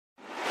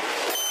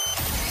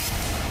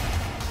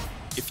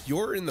If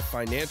you're in the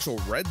financial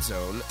red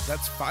zone,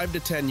 that's 5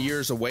 to 10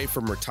 years away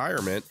from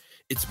retirement,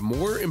 it's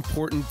more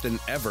important than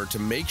ever to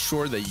make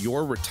sure that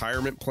your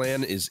retirement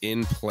plan is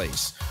in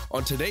place.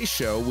 On today's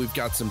show, we've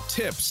got some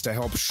tips to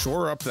help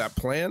shore up that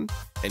plan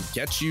and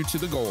get you to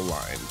the goal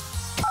line.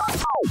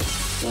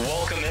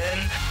 Welcome in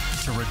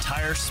to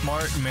Retire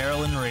Smart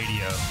Maryland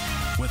Radio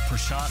with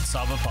Prashant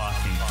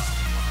Sabapathy.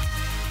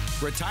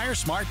 Retire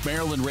Smart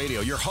Maryland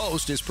Radio. Your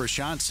host is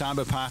Prashant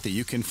Sabapathy.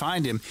 You can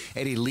find him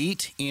at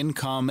Elite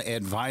Income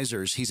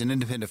Advisors. He's an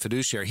independent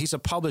fiduciary. He's a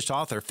published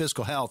author,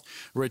 Fiscal Health,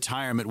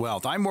 Retirement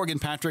Wealth. I'm Morgan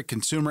Patrick,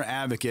 consumer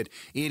advocate.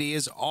 It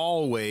is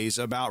always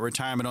about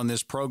retirement on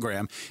this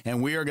program,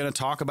 and we are going to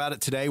talk about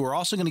it today. We're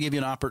also going to give you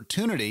an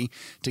opportunity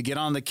to get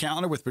on the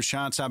calendar with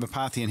Prashant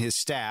Sabapathy and his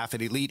staff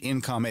at Elite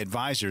Income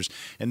Advisors,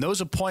 and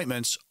those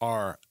appointments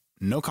are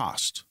no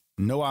cost,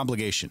 no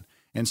obligation,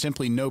 and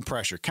simply no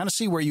pressure. Kind of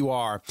see where you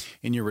are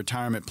in your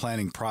retirement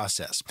planning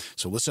process.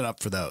 So listen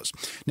up for those.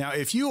 Now,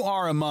 if you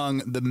are among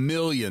the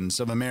millions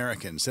of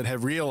Americans that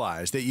have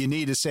realized that you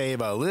need to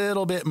save a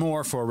little bit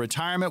more for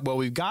retirement, well,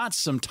 we've got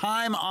some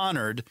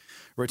time-honored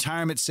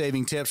retirement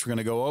saving tips. We're going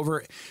to go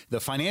over the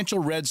financial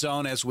red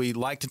zone, as we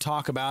like to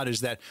talk about,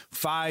 is that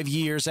 5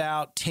 years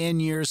out, 10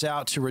 years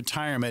out to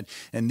retirement.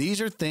 And these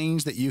are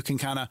things that you can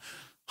kind of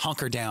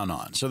hunker down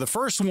on. So the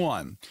first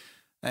one,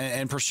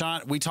 and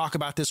Prashant, we talk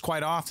about this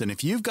quite often.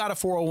 If you've got a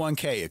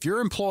 401k, if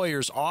your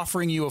employer's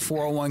offering you a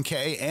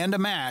 401k and a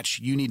match,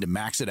 you need to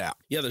max it out.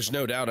 Yeah, there's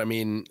no doubt. I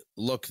mean,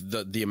 look,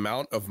 the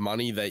amount of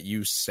money that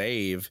you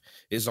save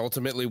is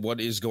ultimately what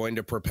is going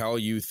to propel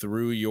you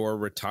through your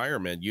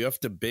retirement. You have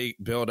to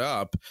build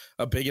up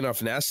a big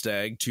enough nest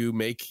egg to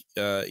make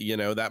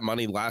that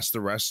money last the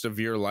rest of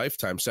your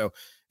lifetime. So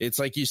it's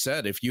like you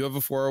said, if you have a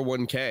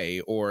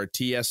 401k or a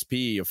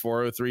TSP, a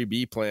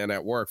 403b plan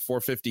at work,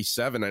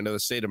 457, I know the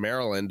state of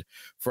Maryland,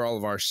 for all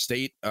of our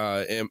state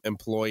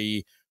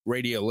employee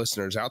radio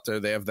listeners out there,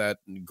 they have that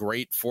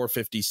great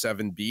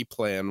 457b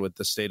plan with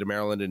the state of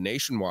Maryland and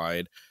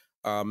nationwide.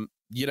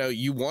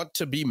 You want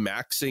to be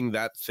maxing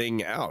that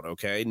thing out,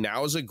 okay?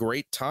 Now is a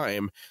great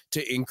time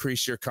to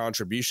increase your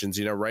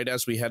contributions. Right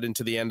as we head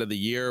into the end of the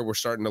year, we're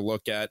starting to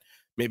look at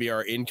maybe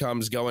our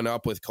income's going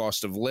up with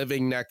cost of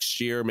living next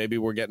year. Maybe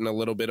we're getting a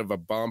little bit of a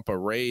bump, a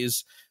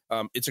raise.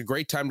 It's a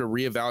great time to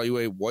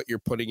reevaluate what you're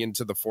putting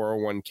into the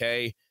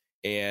 401k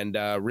and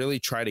really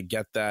try to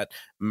get that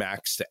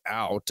maxed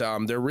out.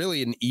 They're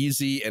really an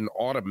easy and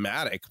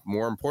automatic,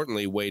 more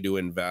importantly, way to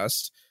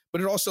invest,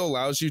 but it also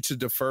allows you to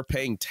defer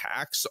paying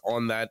tax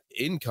on that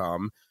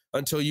income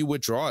until you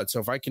withdraw it. So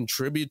if I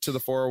contribute to the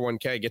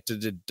 401k, I get to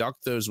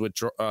deduct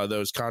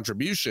those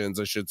contributions,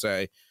 I should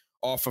say,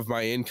 off of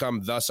my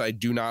income. Thus, I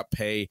do not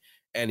pay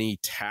any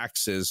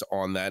taxes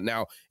on that.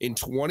 Now, in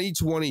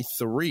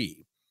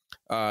 2023,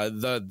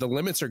 the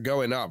limits are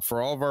going up. For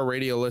all of our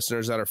radio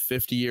listeners that are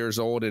 50 years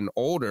old and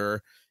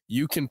older,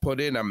 you can put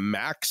in a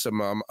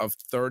maximum of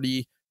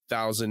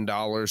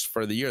 $30,000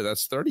 for the year.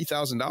 That's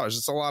 $30,000.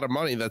 That's a lot of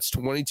money. That's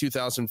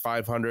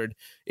 $22,500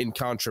 in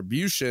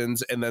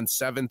contributions, and then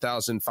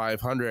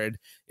 $7,500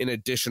 in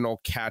additional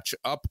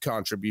catch-up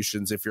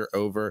contributions if you're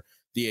over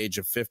the age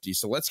of 50.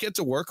 So let's get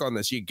to work on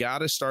this. You got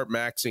to start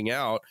maxing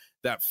out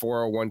that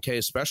 401k,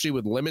 especially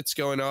with limits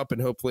going up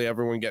and hopefully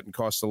everyone getting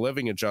cost of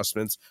living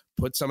adjustments.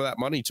 Put some of that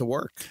money to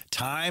work.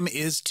 Time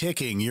is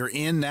ticking. You're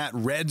in that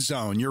red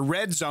zone. You're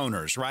red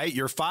zoners, right?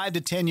 You're 5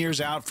 to 10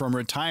 years out from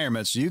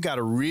retirement, so you got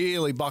to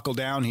really buckle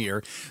down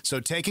here. So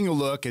taking a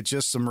look at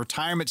just some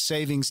retirement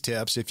savings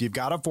tips. If you've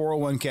got a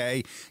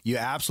 401k, you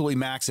absolutely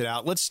max it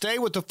out. Let's stay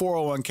with the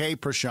 401k,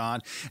 Prashant,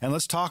 and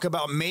let's talk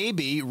about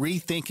maybe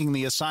rethinking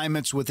the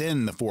assignments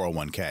within the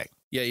 401k.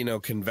 Yeah,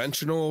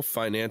 conventional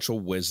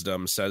financial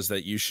wisdom says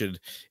that you should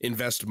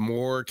invest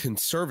more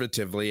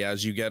conservatively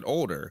as you get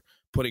older,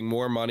 putting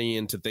more money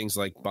into things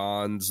like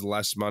bonds,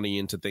 less money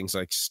into things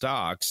like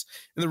stocks.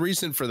 And the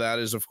reason for that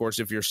is, of course,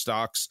 if your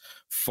stocks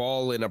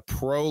fall in a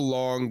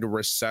prolonged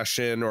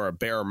recession or a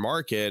bear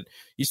market,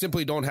 you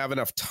simply don't have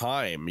enough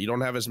time. You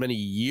don't have as many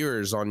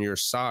years on your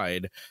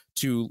side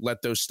to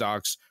let those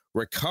stocks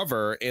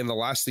recover. And the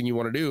last thing you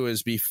want to do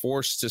is be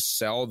forced to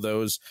sell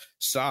those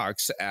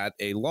stocks at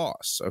a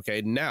loss.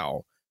 Okay.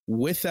 Now,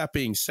 with that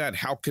being said,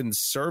 how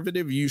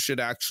conservative you should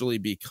actually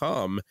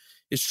become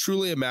is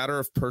truly a matter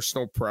of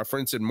personal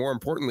preference and, more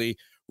importantly,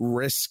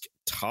 risk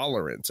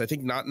tolerance. I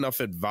think not enough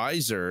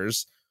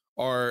advisors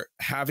are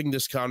having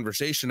this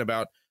conversation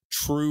about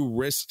true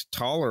risk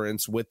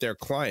tolerance with their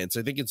clients.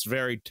 I think it's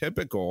very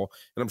typical,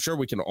 and I'm sure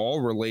we can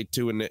all relate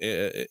to an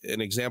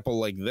example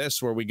like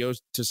this, where we go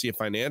to see a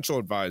financial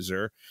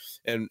advisor,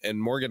 and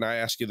Morgan, I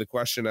ask you the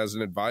question as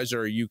an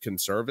advisor: are you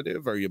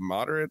conservative? Are you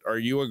moderate? Are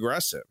you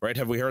aggressive? Right?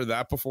 Have we heard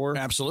that before?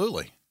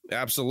 Absolutely.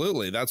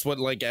 Absolutely. That's what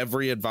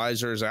every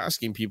advisor is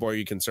asking people. Are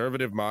you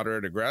conservative,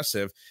 moderate,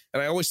 aggressive?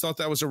 And I always thought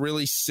that was a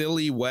really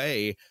silly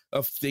way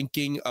of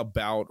thinking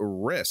about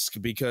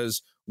risk,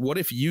 because what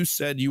if you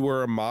said you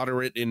were a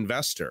moderate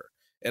investor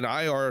and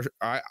I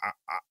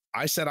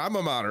said I'm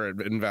a moderate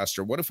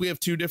investor? What if we have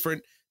two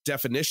different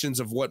definitions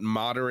of what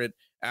moderate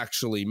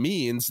actually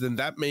means, then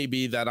that may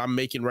be that I'm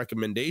making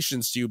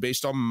recommendations to you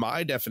based on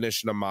my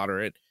definition of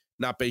moderate,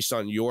 not based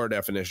on your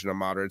definition of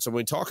moderate. So when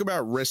we talk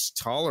about risk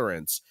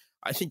tolerance,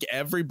 I think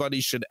everybody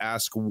should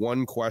ask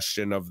one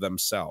question of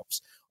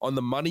themselves. On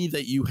the money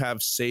that you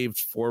have saved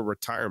for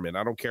retirement,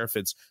 I don't care if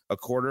it's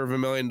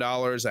 $250,000,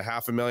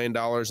 $500,000,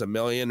 $1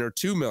 million, or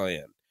 $2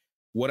 million,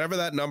 whatever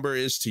that number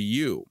is to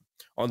you,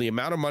 on the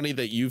amount of money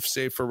that you've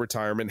saved for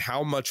retirement,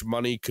 how much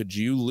money could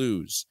you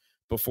lose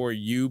before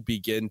you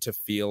begin to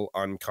feel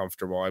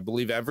uncomfortable? I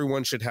believe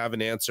everyone should have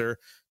an answer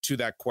to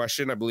that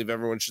question. I believe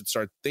everyone should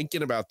start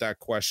thinking about that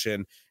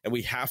question, and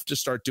we have to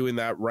start doing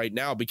that right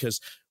now, because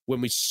when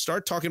we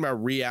start talking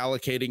about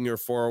reallocating your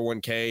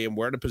 401k and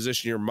where to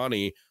position your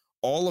money,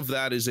 all of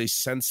that is a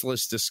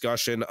senseless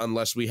discussion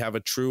unless we have a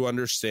true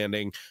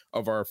understanding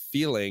of our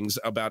feelings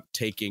about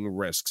taking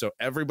risks. So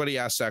everybody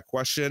asks that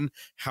question: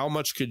 how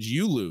much could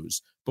you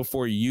lose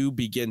before you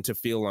begin to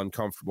feel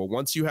uncomfortable?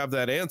 Once you have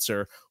that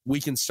answer, we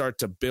can start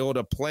to build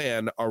a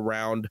plan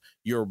around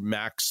your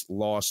max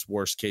loss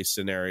worst case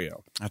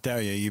scenario. I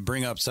tell you, you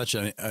bring up such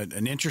an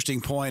interesting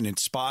point and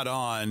spot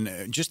on.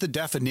 Just the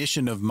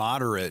definition of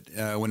moderate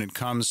when it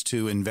comes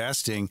to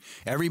investing,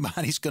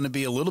 everybody's going to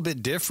be a little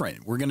bit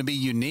different. We're going to be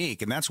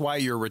unique, and that's why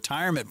your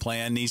retirement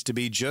plan needs to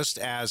be just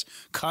as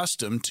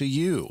custom to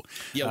you.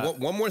 Yeah,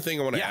 one more thing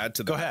I want to add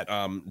to that. Go ahead.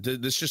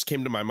 This just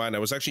came to my mind. I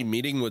was actually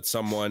meeting with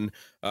someone,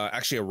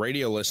 actually a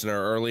radio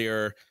listener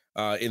earlier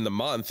in the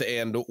month,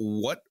 and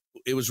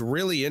it was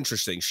really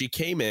interesting. She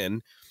came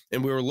in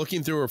and we were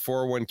looking through her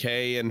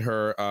 401k, and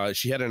her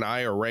she had an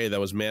IRA that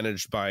was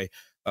managed by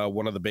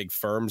one of the big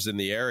firms in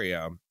the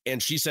area.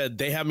 And she said,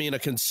 they have me in a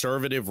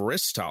conservative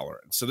risk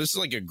tolerance. So this is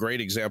like a great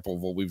example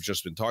of what we've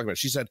just been talking about.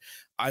 She said,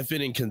 I've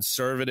been in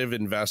conservative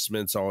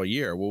investments all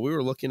year. Well, we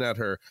were looking at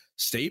her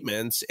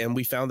statements and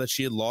we found that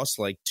she had lost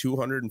like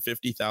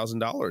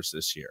 $250,000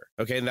 this year.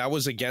 Okay. And that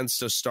was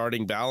against a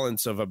starting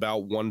balance of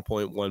about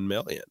 1.1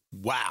 million.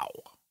 Wow.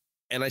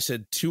 And I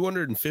said,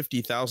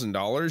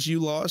 $250,000 you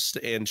lost?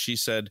 And she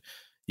said,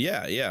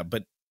 yeah.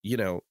 But,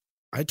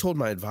 I told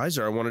my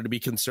advisor I wanted to be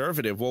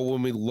conservative. Well,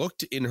 when we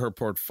looked in her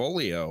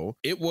portfolio,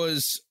 it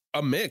was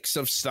a mix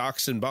of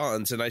stocks and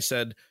bonds. And I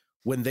said,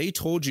 when they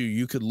told you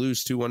you could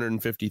lose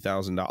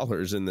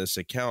 $250,000 in this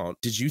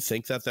account, did you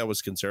think that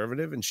was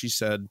conservative? And she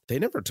said, they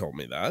never told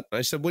me that. And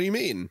I said, what do you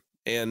mean?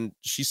 And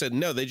she said,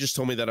 no, they just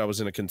told me that I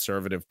was in a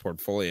conservative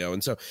portfolio.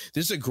 And so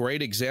this is a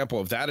great example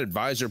of that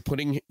advisor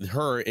putting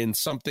her in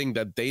something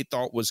that they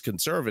thought was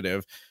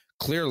conservative.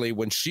 Clearly,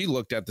 when she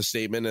looked at the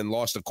statement and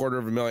lost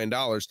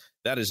 $250,000,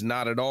 that is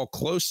not at all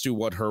close to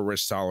what her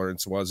risk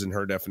tolerance was in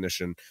her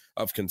definition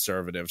of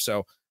conservative.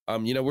 So,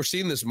 we're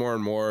seeing this more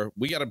and more.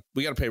 We gotta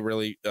pay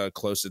really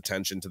close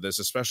attention to this,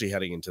 especially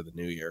heading into the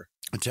new year.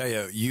 I tell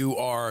you, you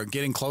are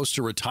getting close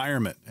to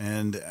retirement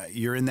and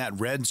you're in that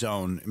red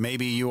zone.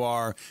 Maybe you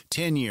are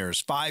 10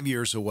 years, 5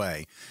 years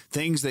away.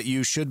 Things that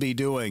you should be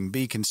doing,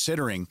 be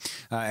considering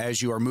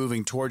as you are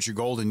moving towards your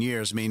golden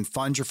years. I mean,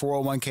 fund your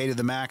 401k to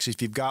the max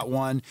if you've got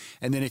one.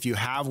 And then if you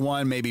have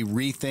one, maybe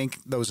rethink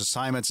those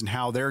assignments and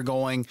how they're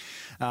going.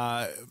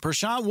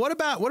 Prashant, what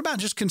about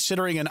just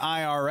considering an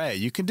IRA?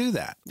 You can do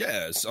that.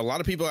 Yes. A lot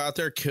of people out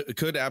there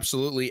could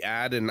absolutely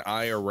add an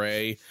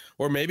IRA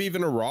or maybe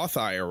even a Roth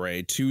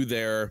IRA to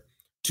their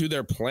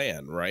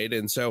plan, right?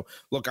 And so,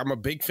 look, I'm a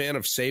big fan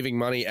of saving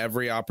money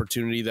every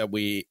opportunity that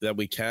we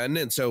can.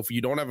 And so if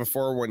you don't have a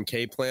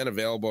 401k plan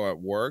available at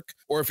work,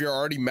 or if you're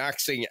already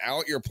maxing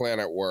out your plan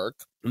at work,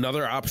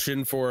 another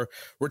option for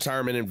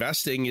retirement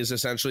investing is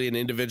essentially an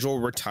individual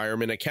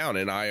retirement account,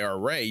 an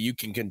IRA. You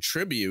can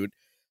contribute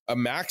a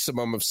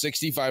maximum of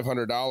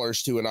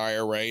 $6,500 to an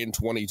IRA in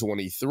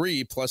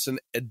 2023, plus an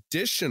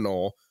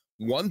additional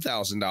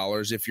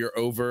 $1,000 if you're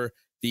over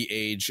the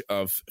age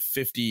of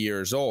 50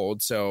 years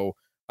old. So,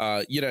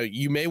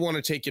 you may want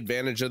to take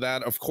advantage of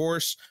that. Of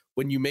course,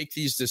 when you make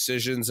these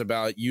decisions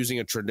about using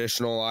a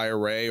traditional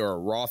IRA or a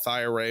Roth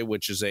IRA,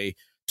 which is a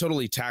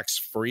totally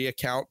tax-free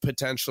account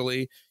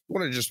potentially, you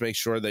want to just make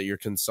sure that you're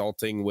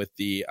consulting with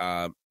the,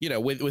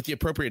 with the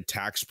appropriate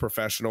tax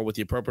professional, with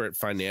the appropriate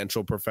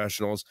financial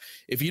professionals.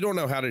 If you don't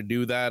know how to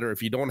do that, or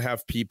if you don't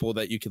have people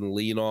that you can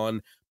lean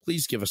on,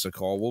 please give us a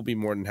call. We'll be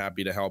more than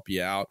happy to help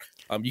you out.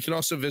 You can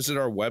also visit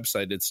our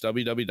website. It's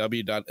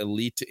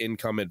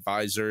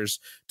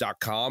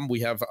www.eliteincomeadvisors.com.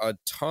 We have a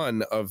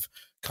ton of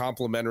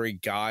complimentary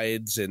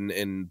guides and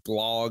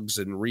blogs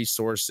and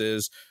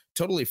resources,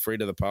 totally free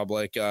to the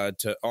public on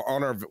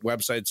our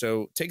website.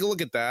 So take a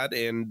look at that,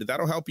 and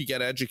that'll help you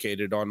get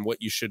educated on what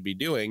you should be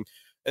doing.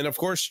 And of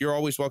course, you're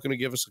always welcome to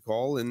give us a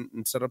call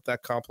and set up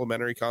that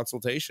complimentary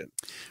consultation.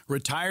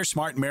 Retire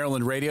Smart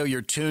Maryland Radio.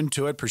 You're tuned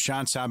to it.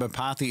 Prashant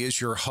Sabapathy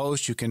is your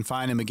host. You can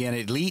find him again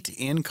at Elite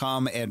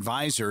Income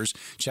Advisors.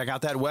 Check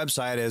out that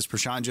website, as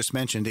Prashant just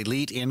mentioned,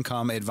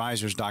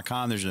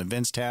 eliteincomeadvisors.com. There's an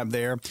events tab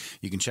there.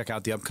 You can check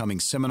out the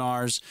upcoming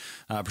seminars.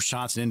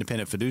 Prashant's an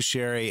independent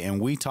fiduciary, and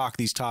we talk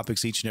these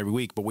topics each and every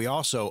week, but we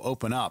also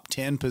open up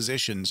 10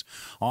 positions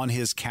on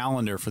his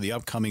calendar for the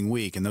upcoming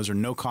week, and those are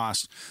no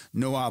cost,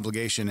 no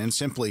obligation, and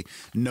simply simply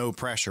no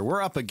pressure.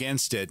 We're up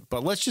against it,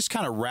 but let's just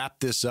kind of wrap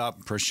this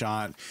up,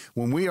 Prashant.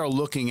 When we are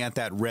looking at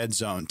that red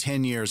zone,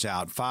 10 years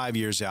out, 5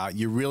 years out,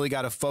 you really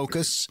got to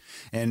focus,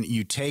 and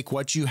you take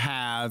what you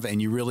have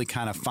and you really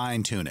kind of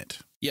fine tune it.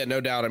 Yeah,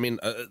 no doubt. I mean,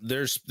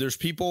 there's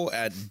people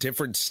at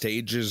different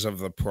stages of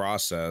the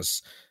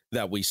process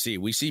that we see.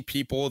 We see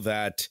people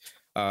that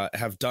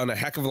have done a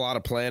heck of a lot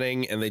of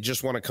planning, and they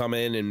just want to come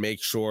in and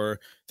make sure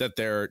that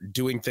they're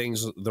doing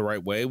things the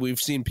right way. We've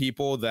seen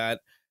people that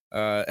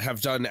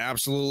have done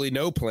absolutely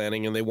no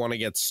planning, and they want to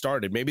get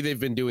started. Maybe they've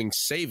been doing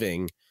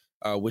saving,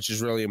 which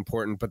is really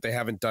important, but they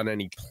haven't done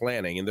any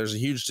planning. And there's a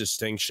huge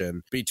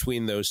distinction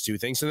between those two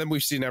things. And then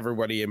we've seen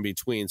everybody in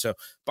between. So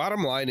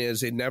bottom line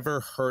is, it never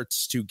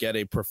hurts to get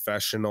a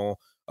professional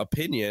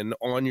opinion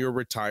on your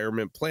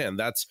retirement plan.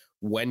 That's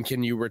when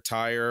can you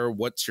retire?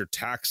 What's your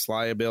tax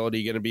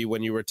liability going to be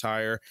when you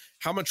retire?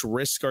 How much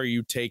risk are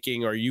you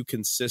taking? Are you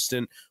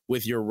consistent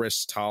with your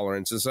risk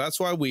tolerance? And so that's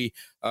why we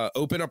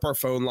open up our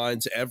phone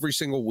lines every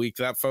single week.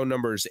 That phone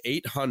number is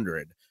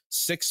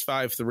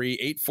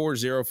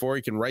 800-653-8404.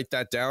 You can write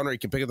that down, or you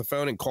can pick up the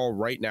phone and call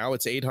right now.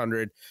 It's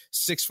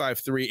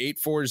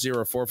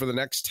 800-653-8404. For the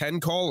next 10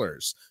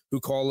 callers who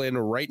call in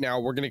right now,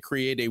 we're going to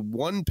create a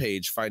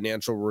one-page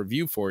financial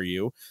review for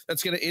you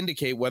that's going to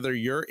indicate whether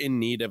you're in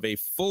need of a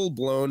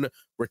full-blown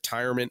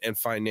retirement and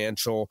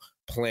financial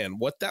plan.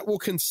 What that will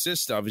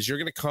consist of is you're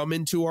going to come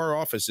into our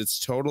office. It's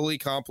totally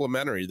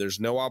complimentary. There's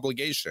no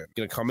obligation.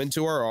 You're going to come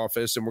into our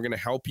office, and we're going to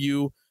help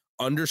you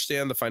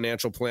understand the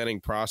financial planning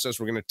process.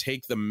 We're going to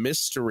take the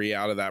mystery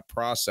out of that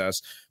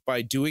process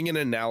by doing an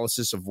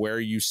analysis of where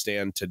you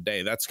stand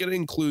today. That's going to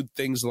include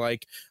things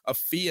like a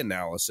fee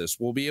analysis.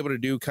 We'll be able to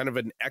do kind of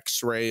an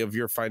x-ray of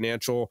your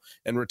financial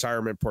and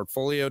retirement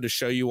portfolio to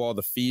show you all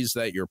the fees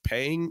that you're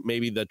paying,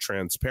 maybe the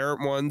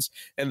transparent ones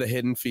and the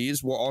hidden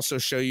fees. We'll also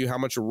show you how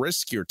much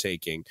risk you're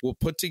taking. We'll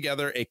put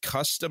together a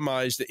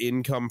customized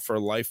income for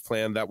life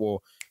plan that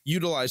will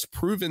utilize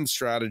proven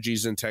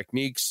strategies and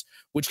techniques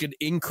which could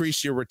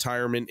increase your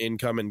retirement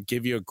income and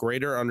give you a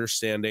greater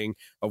understanding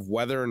of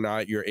whether or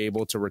not you're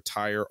able to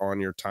retire on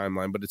your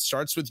timeline. But it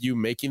starts with you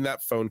making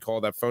that phone call.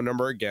 That phone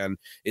number again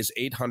is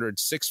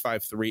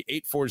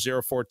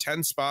 800-653-8404.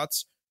 10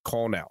 spots.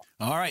 Call now.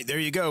 All right, there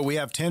you go. We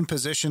have 10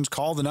 positions.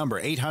 Call the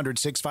number,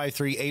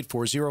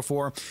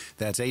 800-653-8404.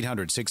 That's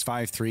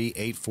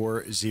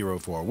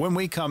 800-653-8404. When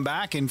we come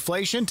back,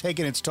 inflation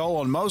taking its toll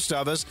on most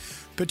of us,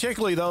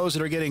 particularly those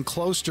that are getting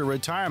close to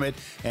retirement.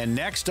 And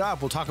next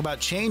up, we'll talk about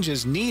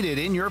changes needed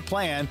in your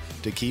plan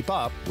to keep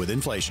up with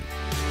inflation.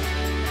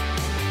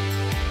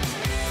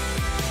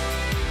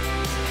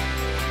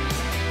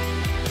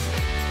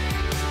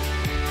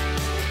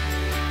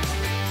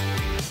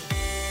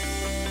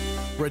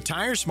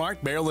 Retire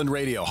Smart Maryland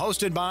Radio,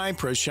 hosted by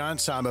Prashant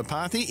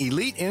Sabapathy,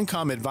 Elite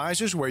Income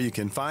Advisors, where you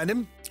can find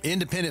him.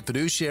 Independent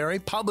fiduciary,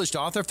 published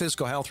author,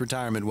 Fiscal Health,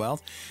 Retirement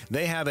Wealth.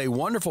 They have a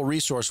wonderful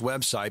resource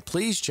website.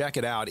 Please check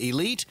it out,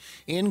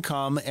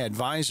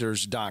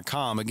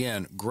 eliteincomeadvisors.com.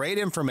 Again, great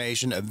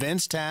information,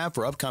 events tab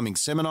for upcoming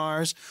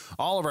seminars,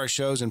 all of our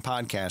shows in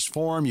podcast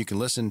form. You can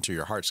listen to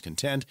your heart's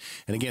content.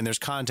 And again, there's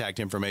contact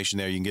information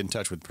there. You can get in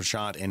touch with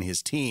Prashant and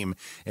his team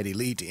at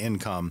Elite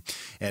Income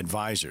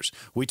Advisors.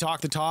 We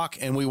talk the talk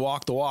and we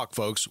walk the walk,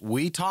 folks.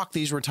 We talk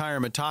these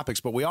retirement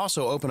topics, but we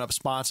also open up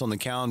spots on the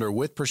calendar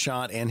with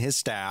Prashant and his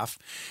staff.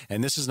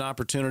 And this is an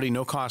opportunity,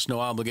 no cost,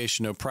 no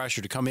obligation, no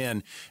pressure, to come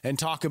in and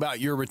talk about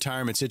your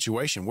retirement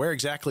situation. Where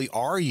exactly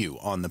are you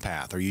on the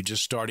path? Are you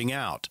just starting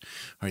out?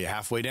 Are you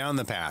halfway down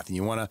the path and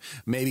you want to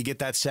maybe get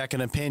that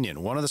second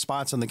opinion? One of the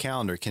spots on the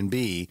calendar can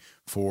be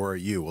for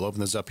you. We'll open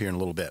this up here in a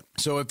little bit.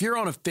 So if you're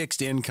on a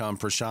fixed income,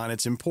 Prashant,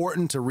 it's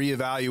important to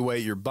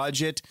reevaluate your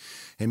budget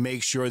and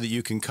make sure that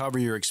you can cover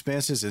your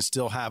expenses and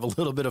still have a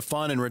little bit of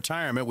fun in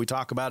retirement. We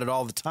talk about it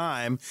all the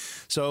time.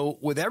 So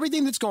with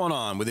everything that's going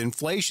on, with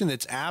inflation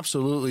that's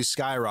absolutely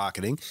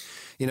skyrocketing,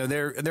 you know,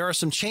 there are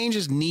some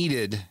changes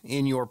needed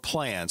in your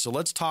plan. So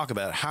let's talk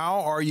about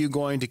how are you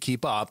going to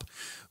keep up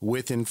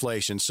with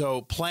inflation.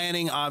 So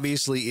planning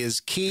obviously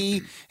is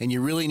key, and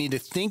you really need to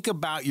think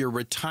about your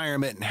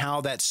retirement and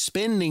how that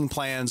spending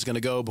plan is going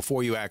to go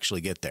before you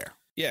actually get there.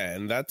 Yeah,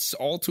 and that's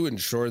all to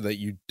ensure that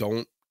you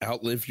don't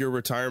outlive your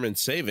retirement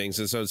savings.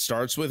 And so it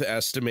starts with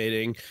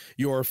estimating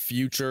your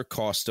future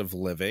cost of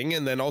living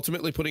and then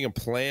ultimately putting a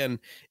plan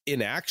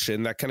in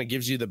action that kind of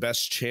gives you the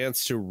best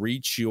chance to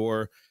reach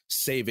your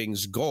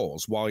savings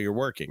goals while you're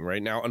working.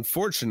 Right now,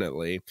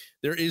 unfortunately,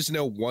 there is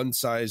no one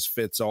size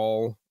fits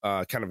all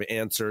kind of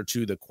answer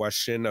to the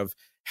question of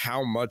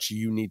how much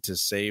you need to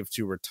save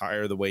to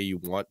retire the way you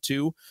want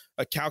to.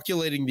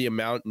 Calculating the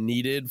amount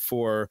needed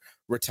for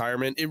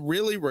retirement, it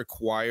really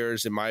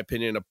requires, in my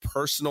opinion, a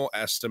personal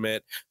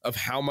estimate of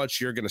how much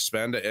you're going to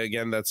spend.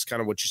 Again, that's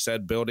kind of what you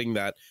said, building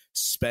that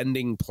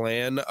spending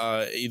plan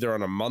either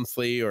on a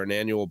monthly or an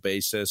annual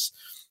basis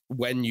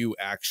when you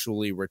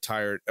actually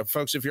retire.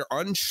 Folks, if you're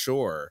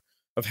unsure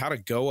of how to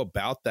go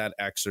about that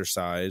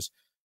exercise,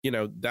 you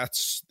know,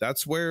 that's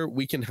where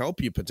we can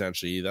help you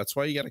potentially. That's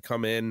why you got to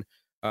come in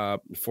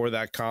for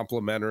that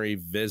complimentary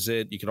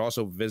visit. You can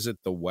also visit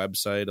the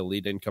website,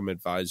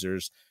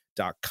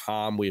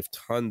 eliteincomeadvisors.com. We have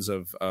tons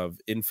of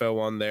info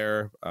on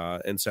there.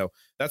 And so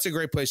that's a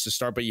great place to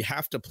start, but you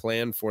have to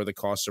plan for the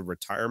cost of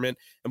retirement.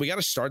 And we got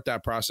to start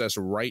that process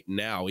right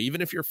now.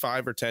 Even if you're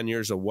 5 or 10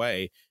 years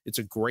away, it's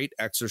a great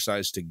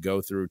exercise to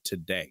go through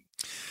today.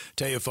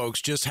 Tell you folks,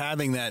 just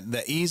having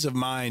the ease of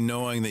mind,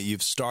 knowing that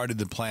you've started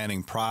the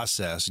planning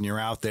process and you're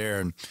out there,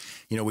 and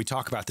we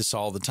talk about this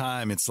all the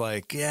time. It's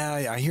like,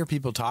 yeah, I hear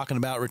people talking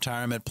about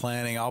retirement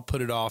planning. I'll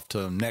put it off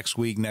to next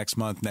week, next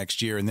month,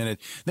 next year, and then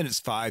it's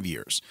 5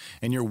 years,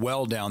 and you're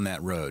well down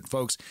that road,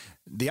 folks.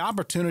 The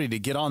opportunity to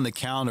get on the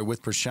calendar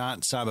with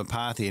Prashant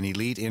Sabapathy and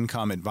Elite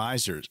Income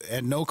Advisors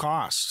at no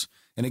cost,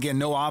 and again,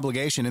 no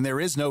obligation, and there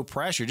is no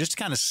pressure. Just to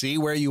kind of see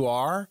where you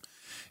are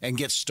and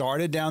get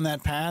started down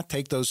that path,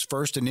 take those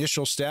first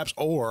initial steps,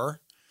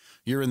 or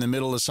you're in the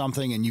middle of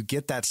something and you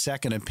get that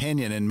second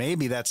opinion, and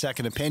maybe that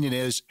second opinion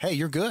is, hey,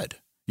 you're good.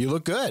 You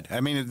look good.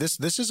 I mean,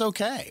 this is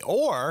okay.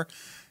 Or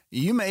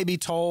you may be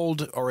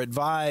told or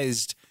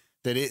advised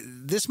that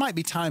this might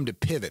be time to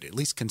pivot, at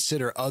least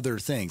consider other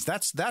things.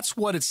 That's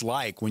what it's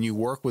like when you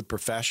work with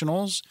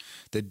professionals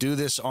that do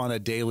this on a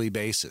daily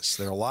basis.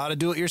 There are a lot of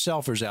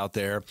do-it-yourselfers out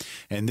there,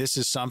 and this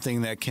is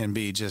something that can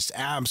be just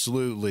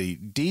absolutely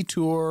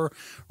detour,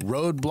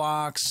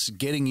 roadblocks,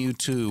 getting you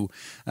to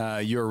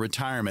your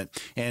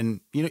retirement.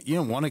 And you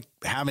don't want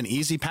to have an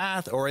easy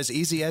path or as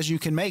easy as you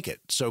can make it.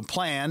 So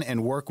plan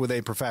and work with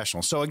a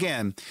professional. So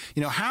again,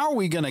 how are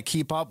we going to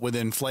keep up with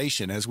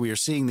inflation as we are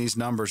seeing these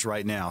numbers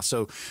right now?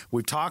 So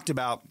we've talked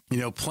about,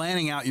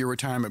 planning out your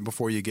retirement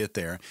before you get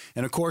there.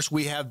 And of course,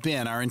 we have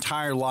been our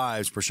entire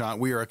lives, Prashant,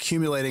 we are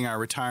accumulating our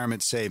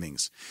retirement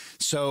savings.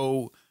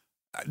 So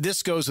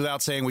this goes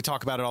without saying. We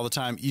talk about it all the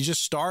time. You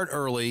just start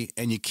early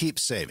and you keep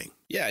saving.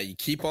 Yeah, you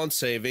keep on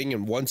saving.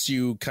 And once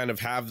you kind of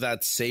have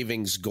that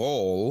savings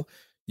goal,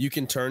 you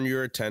can turn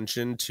your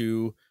attention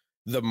to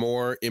the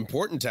more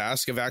important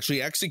task of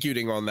actually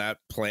executing on that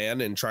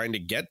plan and trying to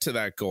get to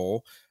that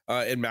goal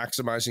and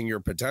maximizing your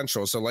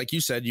potential. So like you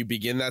said, you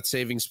begin that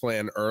savings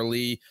plan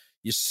early.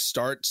 You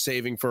start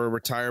saving for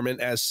retirement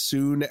as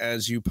soon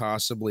as you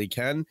possibly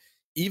can.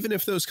 Even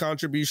if those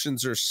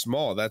contributions are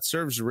small, that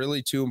serves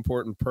really two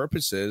important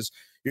purposes.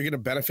 You're going to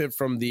benefit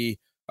from the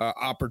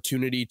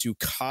opportunity to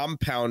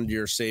compound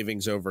your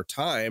savings over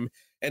time.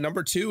 And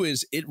number two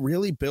is it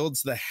really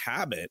builds the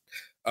habit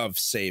of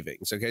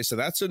savings. Okay. So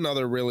that's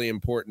another really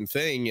important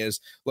thing is,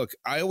 look,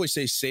 I always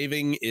say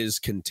saving is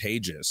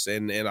contagious.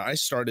 And I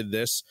started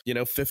this,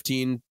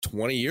 15,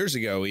 20 years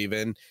ago,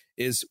 even,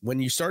 is when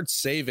you start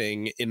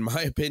saving, in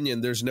my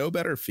opinion, there's no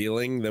better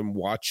feeling than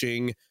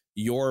watching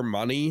your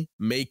money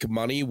make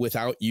money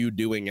without you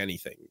doing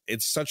anything.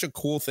 It's such a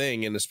cool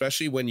thing. And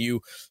especially when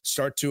you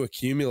start to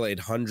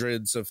accumulate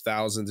hundreds of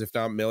thousands, if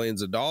not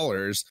millions of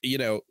dollars,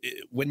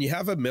 when you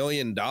have $1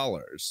 million,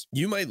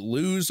 you might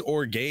lose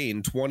or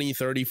gain $20,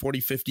 $30,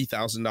 $40,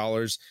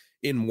 $50,000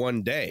 in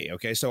one day.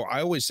 Okay. So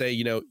I always say,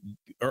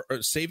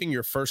 saving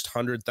your first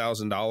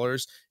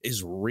 $100,000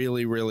 is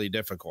really, really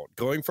difficult.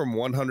 Going from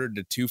 100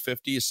 to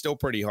 250 is still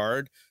pretty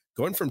hard.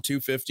 Going from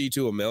 250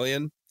 to $1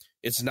 million,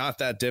 it's not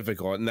that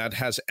difficult. And that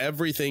has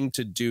everything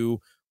to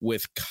do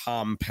with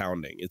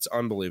compounding. It's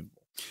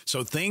unbelievable.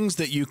 So things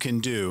that you can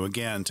do,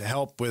 again, to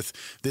help with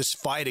this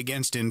fight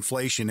against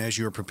inflation as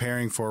you're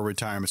preparing for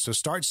retirement. So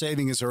start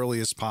saving as early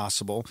as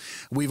possible.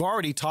 We've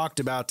already talked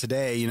about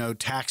today,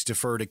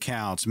 tax-deferred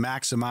accounts,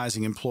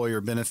 maximizing employer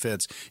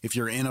benefits if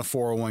you're in a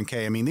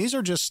 401k. I mean, these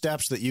are just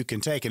steps that you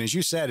can take. And as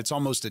you said, it's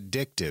almost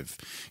addictive.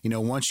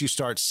 Once you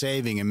start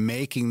saving and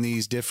making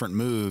these different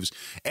moves,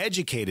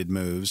 educated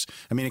moves,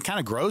 it kind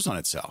of grows on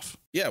itself.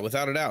 Yeah,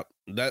 without a doubt.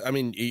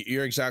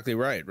 You're exactly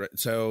right.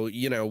 So,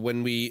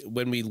 when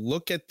we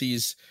look at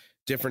these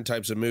different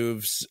types of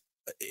moves,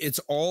 it's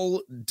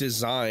all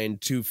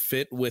designed to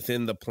fit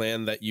within the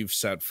plan that you've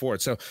set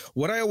forth. So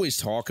what I always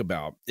talk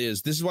about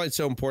is this is why it's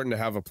so important to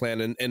have a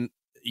plan. And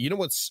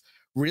what's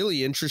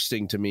really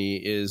interesting to me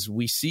is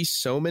we see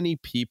so many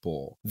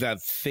people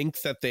that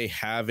think that they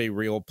have a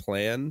real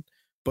plan,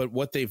 but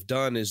what they've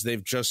done is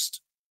they've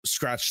just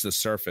scratch the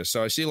surface.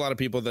 So I see a lot of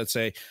people that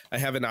say, I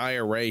have an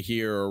IRA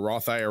here or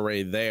Roth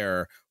IRA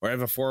there, or I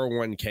have a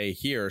 401k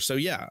here. So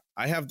yeah,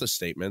 I have the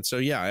statement. So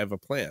yeah, I have a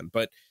plan.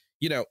 But,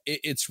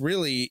 it's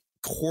really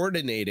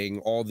coordinating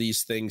all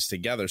these things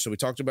together. So we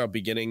talked about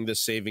beginning the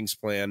savings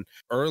plan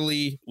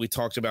early. We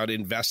talked about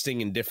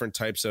investing in different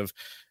types of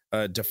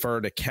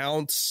deferred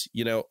accounts.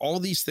 All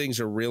these things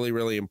are really,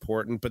 really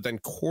important, but then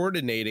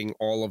coordinating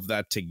all of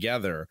that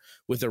together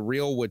with a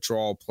real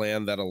withdrawal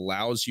plan that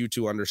allows you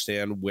to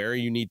understand where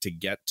you need to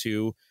get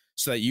to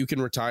so that you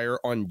can retire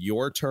on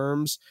your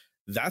terms.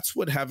 That's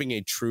what having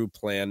a true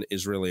plan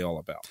is really all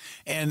about.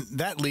 And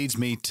that leads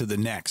me to the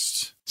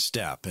next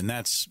step. And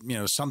that's,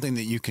 something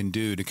that you can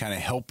do to kind of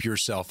help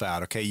yourself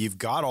out. Okay. You've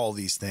got all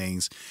these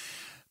things.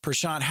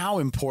 Prashant, how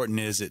important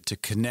is it to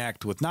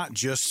connect with not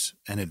just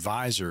an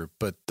advisor,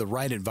 but the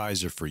right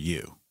advisor for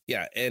you?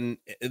 Yeah, and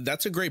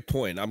that's a great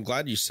point. I'm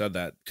glad you said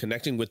that.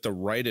 Connecting with the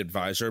right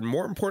advisor,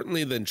 more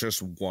importantly than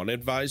just one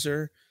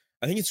advisor,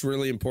 I think it's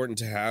really important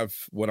to have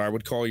what I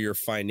would call your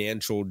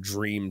financial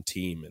dream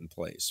team in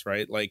place,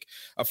 right? Like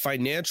a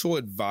financial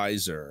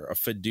advisor, a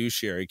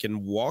fiduciary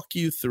can walk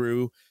you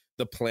through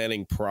the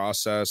planning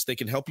process. They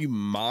can help you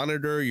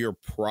monitor your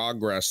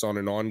progress on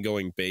an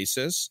ongoing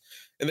basis,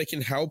 and they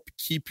can help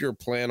keep your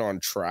plan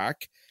on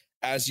track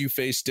as you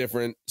face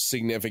different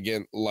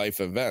significant life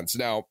events.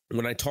 Now,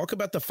 when I talk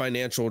about the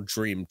financial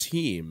dream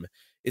team,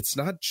 it's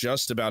not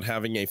just about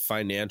having a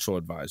financial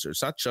advisor.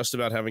 It's not just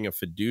about having a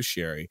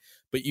fiduciary,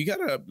 but you got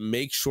to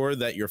make sure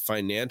that your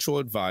financial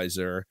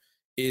advisor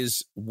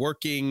is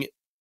working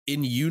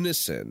in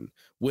unison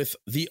with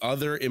the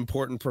other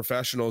important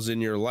professionals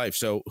in your life.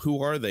 So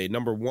who are they?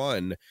 Number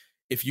one,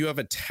 if you have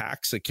a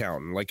tax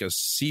accountant, like a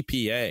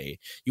CPA,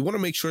 you want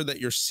to make sure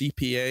that your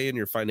CPA and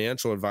your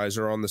financial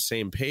advisor are on the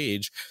same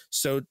page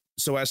so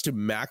as to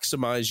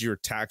maximize your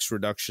tax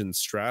reduction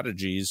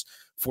strategies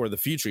for the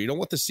future. You don't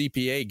want the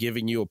CPA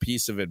giving you a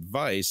piece of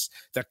advice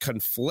that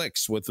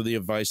conflicts with the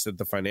advice that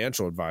the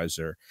financial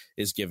advisor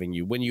is giving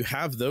you. When you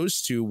have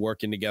those two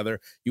working together,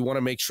 you want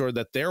to make sure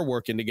that they're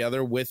working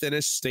together with an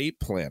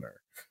estate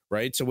planner,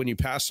 right? So when you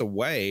pass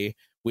away,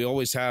 I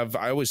always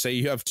say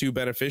you have two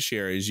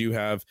beneficiaries. You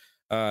have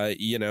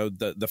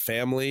the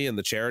family and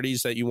the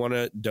charities that you want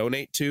to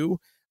donate to.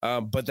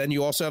 But then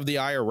you also have the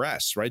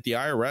IRS, right? The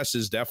IRS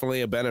is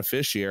definitely a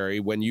beneficiary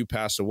when you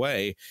pass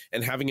away,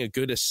 and having a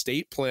good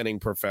estate planning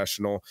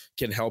professional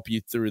can help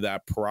you through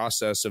that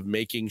process of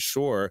making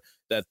sure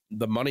that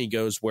the money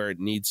goes where it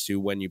needs to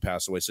when you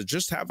pass away. So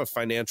just have a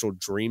financial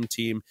dream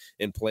team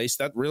in place.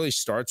 That really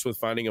starts with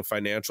finding a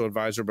financial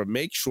advisor, but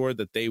make sure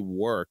that they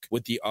work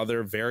with the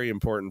other very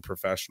important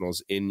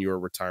professionals in your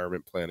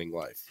retirement planning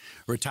life.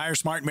 Retire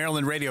Smart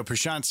Maryland Radio.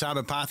 Prashant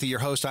Sabapathy, your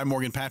host. I'm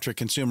Morgan Patrick,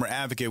 consumer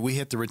advocate. We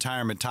hit the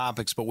retirement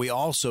topics, but we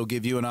also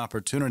give you an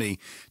opportunity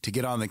to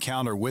get on the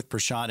counter with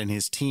Prashant and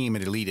his team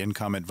at Elite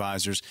Income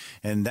Advisors,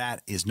 and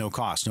that is no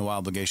cost, no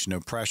obligation, no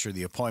pressure.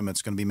 The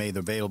appointment's going to be made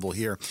available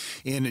here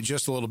in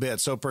just a little bit.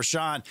 So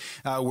Prashant,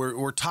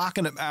 we're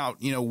talking about,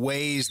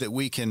 ways that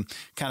we can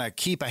kind of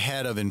keep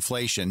ahead of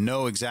inflation,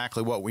 know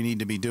exactly what we need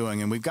to be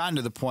doing. And we've gotten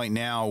to the point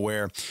now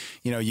where,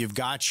 you've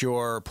got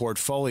your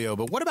portfolio,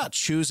 but what about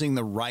choosing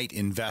the right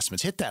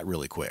investments? Hit that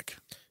really quick.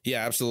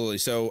 Yeah, absolutely.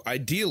 So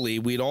ideally,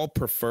 we'd all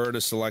prefer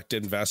to select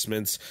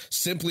investments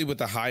simply with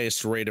the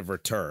highest rate of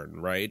return,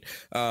 right?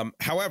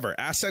 However,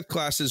 asset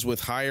classes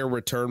with higher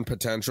return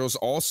potentials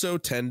also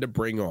tend to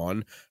bring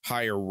on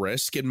higher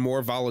risk and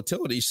more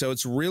volatility. So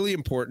it's really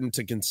important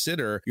to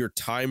consider your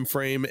time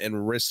frame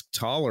and risk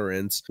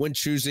tolerance when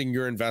choosing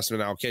your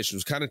investment allocations.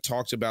 We kind of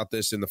talked about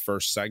this in the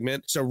first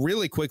segment. So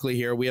really quickly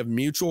here, we have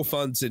mutual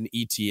funds and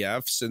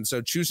ETFs. And so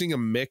choosing a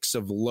mix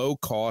of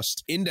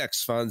low-cost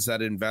index funds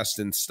that invest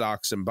in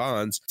stocks and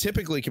bonds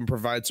typically can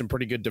provide some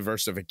pretty good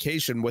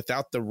diversification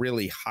without the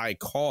really high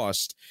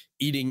cost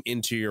eating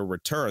into your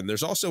return.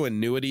 There's also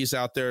annuities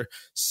out there,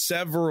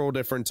 several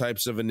different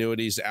types of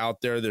annuities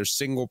out there. There's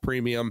single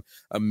premium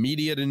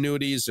immediate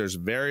annuities, there's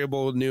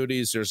variable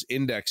annuities, there's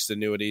indexed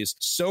annuities.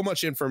 So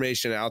much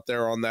information out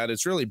there on that.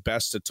 It's really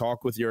best to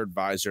talk with your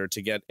advisor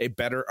to get a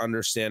better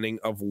understanding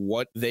of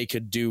what they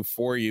could do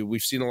for you.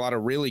 We've seen a lot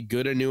of really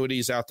good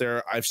annuities out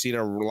there. I've seen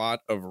a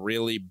lot of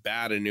really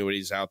bad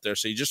annuities out there.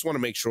 So you just want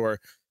to make sure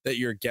that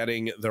you're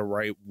getting the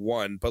right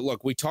one. But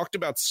look, we talked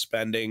about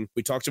spending,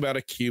 we talked about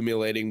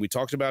accumulating, we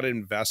talked about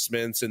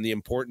investments and the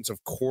importance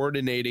of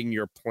coordinating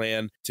your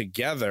plan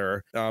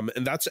together.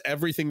 And that's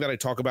everything that I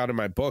talk about in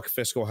my book,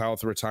 Fiscal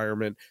Health,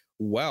 Retirement,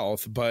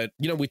 Wealth. But,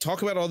 we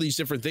talk about all these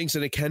different things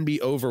and it can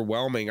be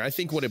overwhelming. I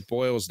think what it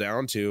boils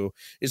down to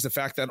is the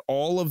fact that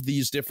all of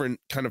these different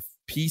kind of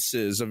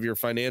pieces of your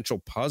financial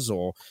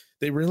puzzle,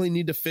 they really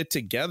need to fit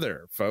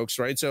together, folks,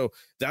 right? So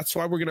that's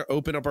why we're going to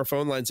open up our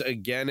phone lines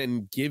again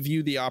and give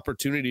you the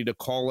opportunity to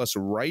call us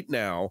right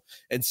now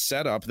and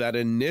set up that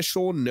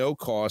initial no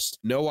cost,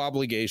 no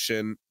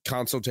obligation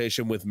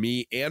consultation with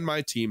me and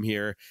my team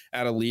here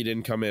at Elite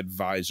Income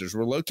Advisors.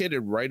 We're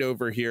located right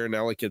over here in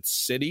Ellicott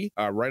City,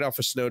 right off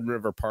of Snowden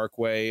River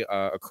Parkway,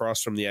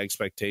 across from the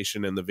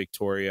Expectation and the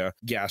Victoria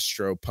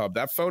Gastro Pub.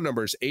 That phone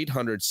number is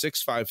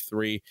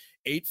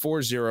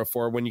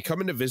 800-653-8404. When you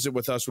come in to visit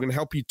with us, we're going to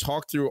help you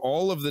talk through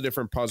all of the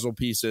different puzzle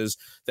pieces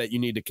that you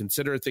need to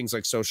consider, things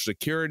like Social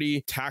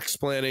Security, tax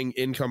planning,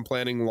 income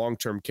planning,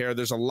 long-term care.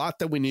 There's a lot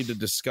that we need to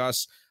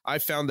discuss. I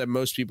found that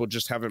most people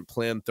just haven't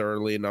planned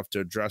thoroughly enough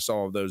to address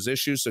all of those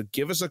issues. So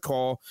give us a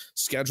call,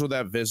 schedule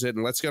that visit,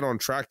 and let's get on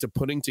track to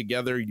putting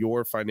together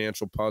your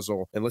financial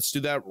puzzle. And let's do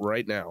that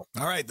right now.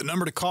 All right, the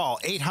number to call,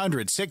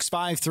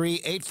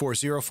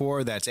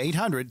 800-653-8404. That's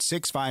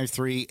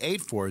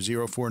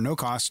 800-653-8404. No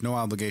cost, no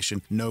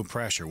obligation, no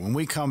pressure. When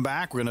we come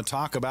back, we're going to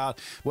talk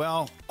about,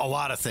 a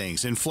lot of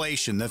things.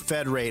 Inflation, the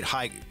Fed rate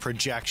hike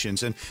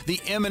projections, and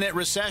the imminent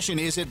recession.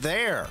 Is it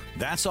there?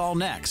 That's all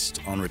next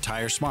on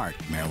Retire Smart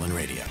Maryland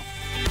Radio.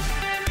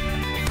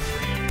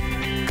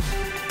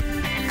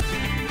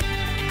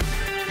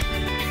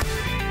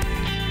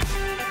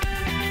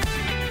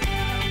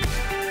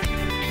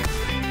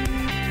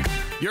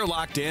 You're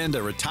locked in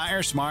to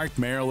Retire Smart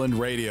Maryland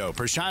Radio.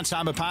 Prashant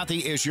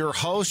Sabapathy is your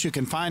host. You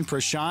can find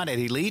Prashant at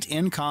Elite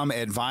Income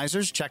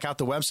Advisors. Check out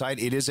the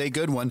website. It is a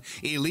good one,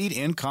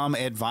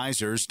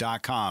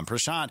 eliteincomeadvisors.com.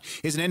 Prashant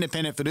is an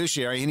independent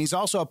fiduciary, and he's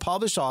also a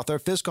published author,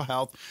 Fiscal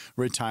Health,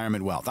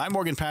 Retirement Wealth. I'm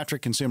Morgan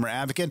Patrick, consumer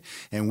advocate,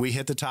 and we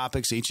hit the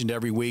topics each and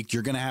every week.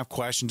 You're going to have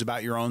questions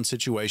about your own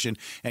situation.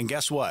 And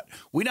guess what?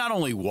 We not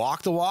only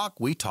walk the walk,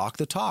 we talk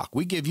the talk.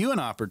 We give you an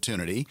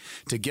opportunity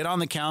to get on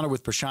the counter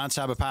with Prashant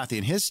Sabapathy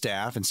and his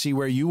staff and see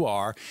where you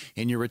are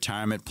in your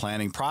retirement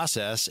planning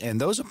process. And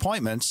those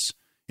appointments,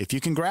 if you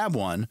can grab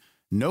one,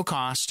 no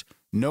cost,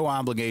 no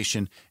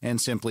obligation,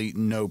 and simply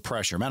no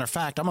pressure. Matter of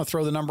fact, I'm going to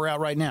throw the number out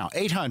right now.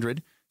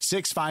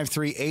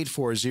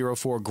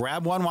 800-653-8404.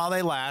 Grab one while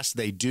they last.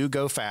 They do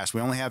go fast.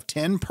 We only have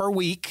 10 per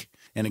week.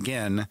 And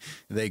again,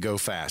 they go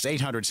fast.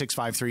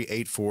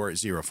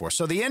 800-653-8404.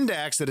 So the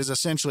index, that is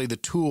essentially the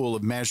tool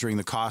of measuring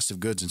the cost of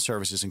goods and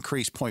services,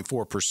 increased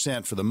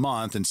 0.4% for the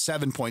month and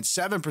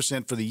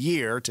 7.7% for the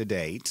year to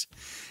date.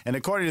 And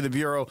according to the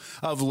Bureau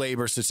of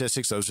Labor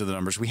Statistics, those are the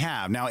numbers we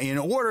have. Now, in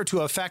order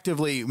to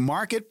effectively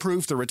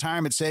market-proof the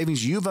retirement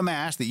savings you've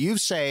amassed, that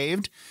you've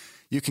saved,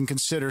 you can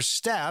consider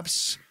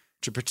steps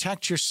to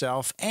protect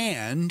yourself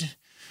and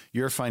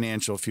your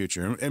financial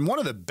future. And one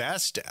of the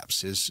best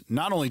steps is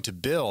not only to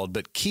build,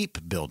 but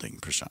keep building,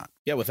 Prashant.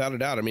 Yeah, without a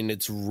doubt. I mean,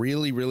 it's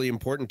really, really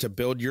important to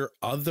build your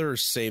other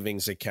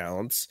savings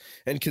accounts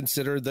and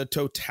consider the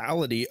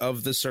totality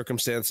of the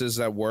circumstances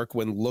that work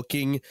when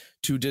looking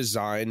to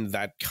design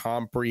that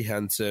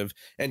comprehensive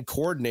and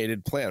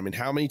coordinated plan. I mean,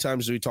 how many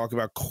times do we talk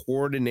about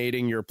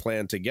coordinating your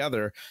plan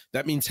together?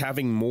 That means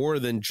having more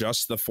than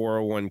just the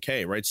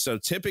 401k, right? So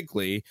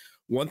typically,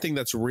 one thing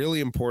that's really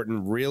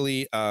important,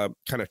 really kind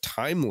of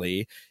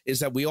timely, is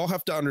that we all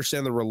have to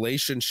understand the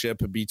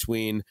relationship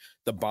between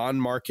the bond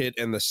market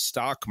and the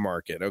stock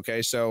market.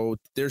 Okay, so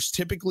there's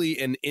typically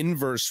an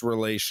inverse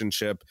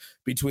relationship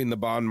between the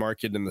bond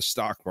market and the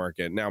stock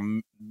market. Now,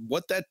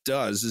 what that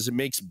does is it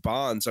makes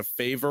bonds a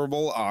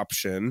favorable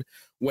option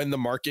when the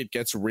market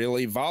gets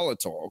really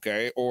volatile,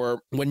 okay?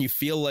 Or when you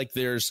feel like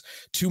there's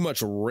too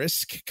much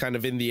risk kind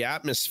of in the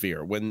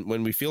atmosphere,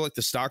 when we feel like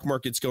the stock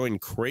market's going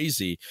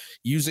crazy,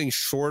 using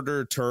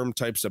shorter term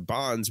types of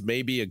bonds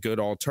may be a good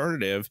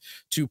alternative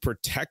to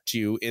protect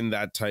you in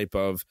that type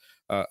of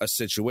a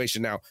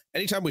situation. Now,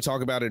 anytime we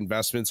talk about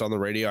investments on the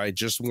radio, I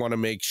just want to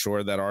make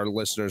sure that our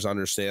listeners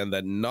understand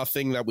that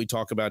nothing that we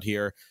talk about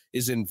here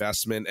is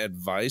investment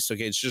advice.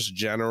 Okay, it's just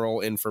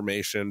general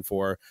information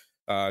for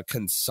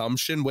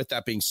consumption. With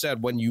that being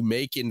said, when you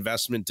make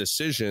investment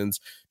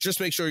decisions, just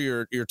make sure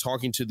you're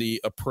talking to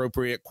the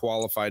appropriate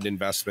qualified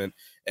investment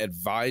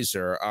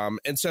advisor.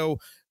 And so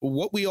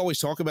what we always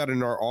talk about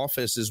in our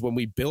office is when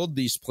we build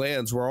these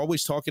plans, we're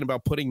always talking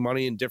about putting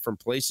money in different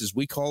places.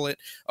 We call it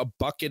a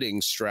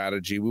bucketing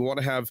strategy. We want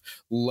to have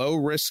low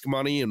risk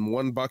money in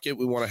one bucket.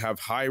 We want to have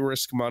high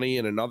risk money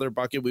in another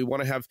bucket. We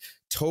want to have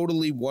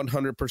totally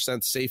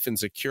 100% safe and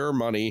secure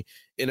money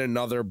in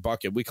another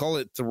bucket. We call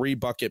it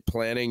 3-bucket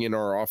planning in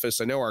our office.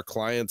 I know our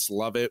clients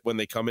love it when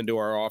they come into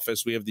our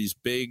office. We have these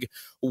big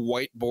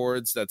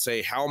whiteboards that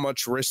say, how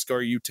much risk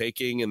are you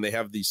taking? And they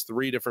have these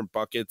 3 different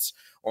buckets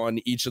on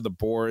each of the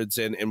boards,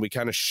 and we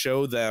kind of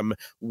show them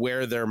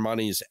where their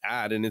money's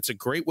at. And it's a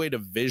great way to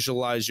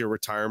visualize your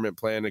retirement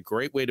plan, a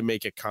great way to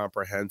make it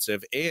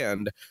comprehensive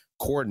and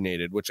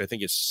coordinated, which I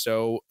think is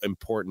so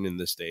important in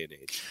this day and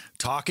age.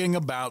 Talking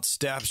about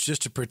steps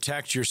just to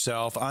protect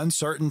yourself,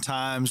 uncertain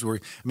times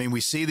where,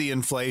 we see the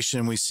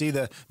inflation, we see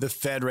the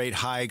Fed rate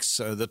hikes,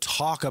 the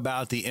talk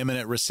about the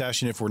imminent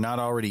recession if we're not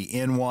already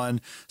in one.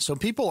 So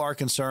people are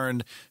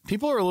concerned.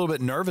 People are a little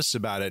bit nervous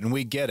about it, and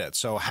we get it.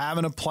 So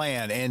having a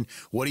plan, and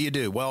what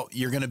do? Well,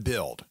 you're going to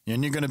build,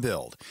 and you're going to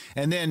build.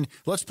 And then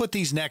let's put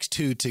these next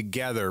two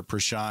together,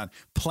 Prashant,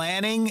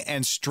 planning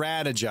and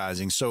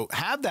strategizing. So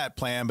have that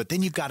plan, but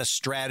then you've got a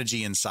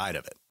strategy inside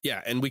of it.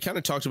 Yeah, and we kind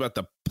of talked about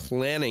the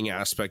planning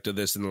aspect of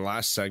this in the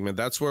last segment.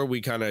 That's where we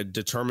kind of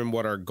determine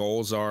what our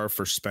goals are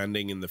for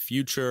spending in the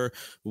future.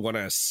 We want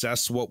to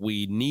assess what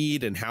we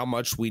need and how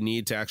much we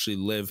need to actually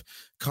live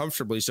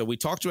comfortably. So we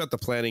talked about the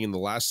planning in the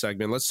last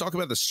segment. Let's talk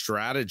about the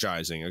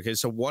strategizing. Okay,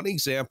 so one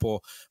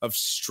example of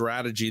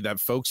strategy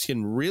that folks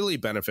can really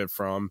benefit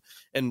from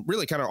and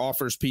really kind of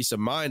offers peace of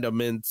mind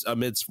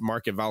amidst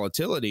market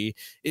volatility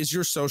is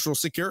your Social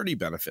Security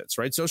benefits,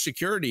 right? Social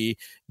Security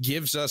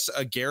gives us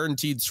a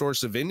guaranteed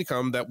source of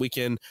income that we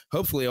can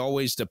hopefully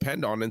always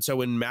depend on. And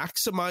so in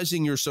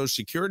maximizing your Social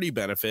Security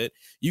benefit,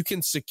 you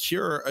can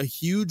secure a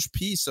huge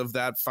piece of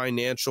that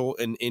financial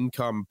and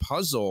income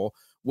puzzle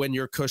when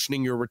you're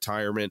cushioning your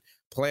retirement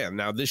plan.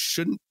 Now, this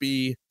shouldn't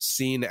be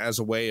seen as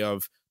a way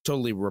of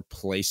totally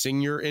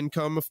replacing your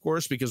income, of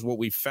course, because what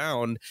we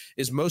found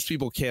is most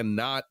people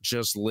cannot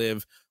just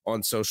live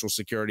on Social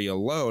Security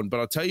alone. But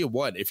I'll tell you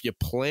what, if you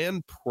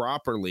plan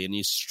properly and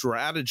you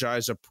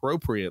strategize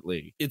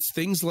appropriately, it's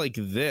things like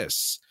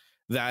this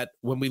that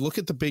when we look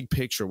at the big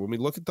picture, when we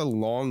look at the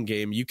long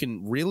game, you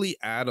can really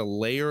add a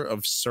layer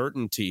of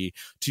certainty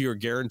to your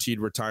guaranteed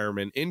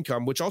retirement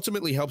income, which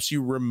ultimately helps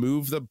you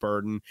remove the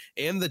burden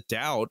and the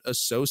doubt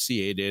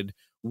associated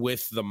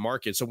with the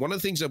market. So one of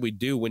the things that we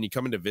do when you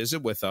come in to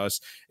visit with us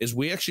is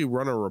we actually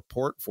run a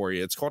report for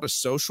you. It's called a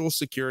Social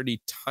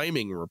Security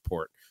timing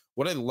report.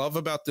 What I love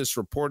about this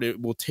report,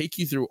 it will take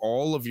you through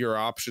all of your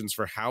options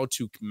for how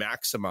to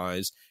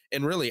maximize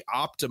and really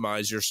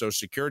optimize your Social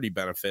Security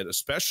benefit.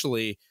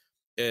 Especially,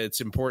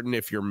 it's important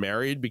if you're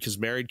married, because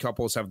married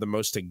couples have the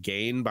most to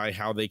gain by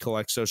how they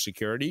collect Social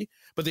Security,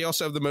 but they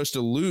also have the most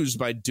to lose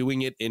by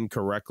doing it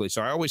incorrectly.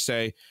 So I always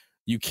say,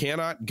 you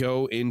cannot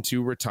go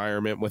into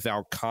retirement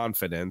without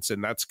confidence,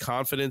 and that's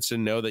confidence to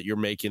know that you're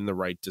making the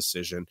right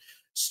decision.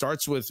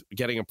 Starts with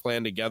getting a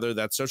plan together.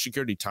 That Social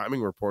Security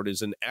timing report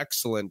is an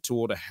excellent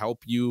tool to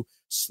help you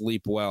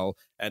sleep well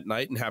at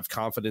night and have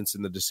confidence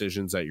in the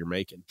decisions that you're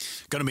making.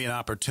 Going to be an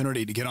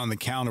opportunity to get on the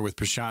counter with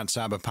Prashant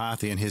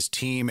Sabapathy and his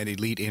team at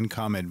Elite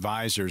Income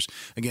Advisors.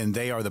 Again,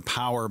 they are the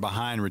power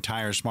behind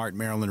Retire Smart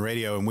Maryland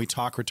Radio, and we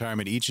talk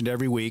retirement each and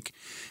every week,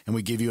 and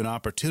we give you an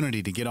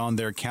opportunity to get on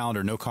their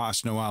calendar. No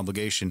cost, no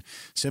obligation,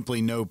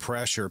 simply no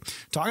pressure.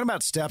 Talking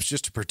about steps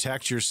just to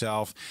protect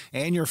yourself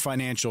and your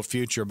financial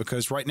future,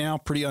 because right now,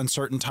 pretty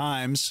uncertain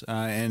times,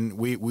 and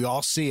we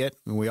all see it.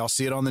 We all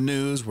see it on the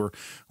news. We're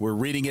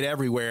reading it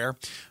everywhere.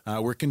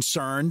 We're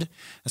concerned.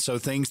 So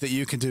things that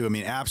you can do, I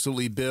mean,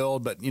 absolutely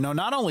build, but,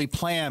 not only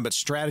plan, but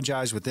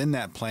strategize within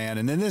that plan.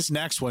 And then this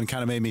next one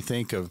kind of made me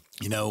think of,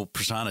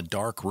 Prashant, a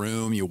dark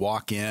room. You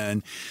walk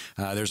in,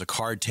 there's a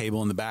card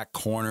table in the back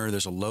corner.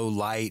 There's a low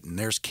light, and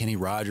there's Kenny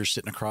Rogers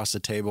sitting across the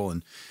table,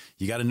 and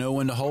you got to know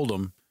when to hold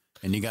them.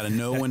 And you got to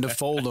know when to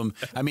fold them.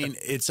 I mean,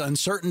 it's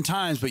uncertain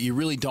times, but you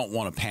really don't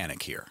want to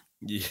panic here.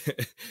 Yeah,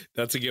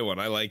 that's a good one.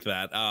 I like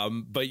that.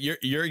 But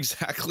you're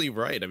exactly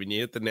right. I mean,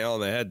 you hit the nail on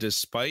the head.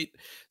 Despite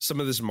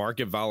some of this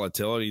market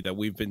volatility that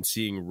we've been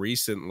seeing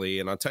recently,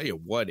 and I'll tell you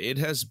what, it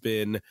has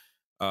been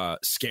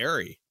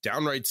scary,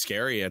 downright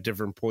scary at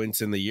different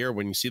points in the year.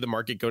 When you see the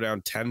market go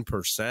down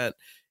 10%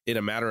 in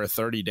a matter of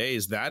 30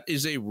 days, that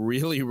is a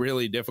really,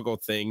 really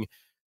difficult thing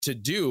to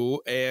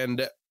do.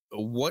 And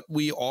what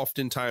we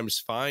oftentimes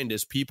find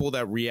is people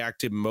that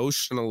react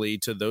emotionally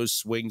to those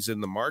swings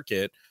in the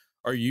market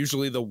are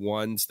usually the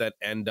ones that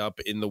end up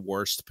in the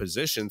worst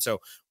position. So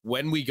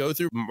when we go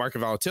through market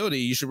volatility,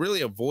 you should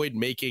really avoid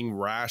making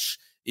rash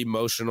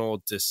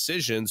emotional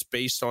decisions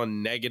based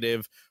on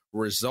negative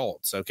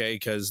results, okay?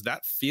 Because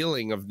that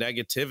feeling of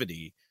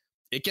negativity,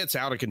 it gets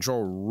out of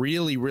control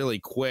really, really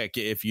quick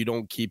if you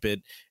don't keep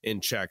it in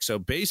check. So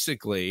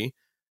basically,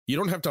 you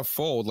don't have to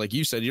fold, like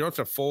you said, you don't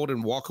have to fold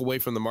and walk away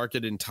from the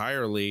market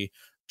entirely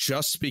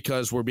just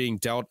because we're being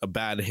dealt a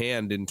bad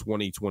hand in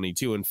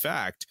 2022. In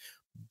fact,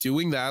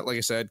 doing that, like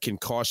I said, can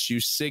cost you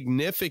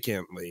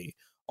significantly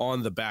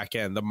on the back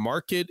end. The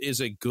market is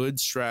a good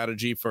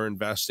strategy for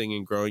investing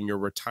and growing your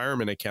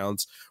retirement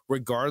accounts,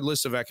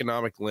 regardless of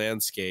economic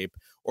landscape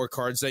or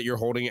cards that you're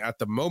holding at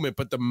the moment.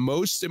 But the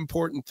most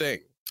important thing,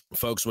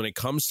 folks, when it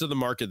comes to the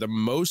market, the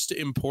most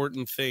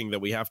important thing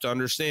that we have to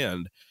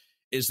understand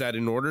is that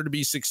in order to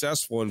be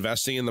successful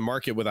investing in the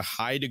market with a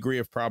high degree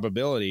of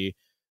probability,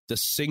 the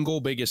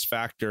single biggest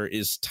factor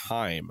is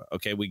time.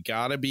 Okay, we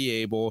got to be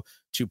able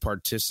to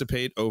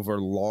participate over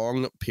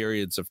long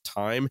periods of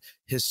time.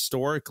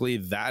 Historically,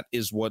 that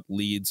is what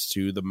leads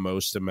to the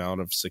most amount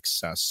of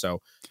success.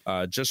 So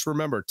just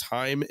remember,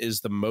 time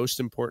is the most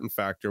important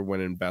factor when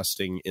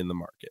investing in the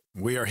market.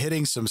 We are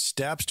hitting some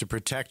steps to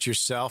protect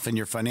yourself and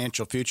your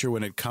financial future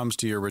when it comes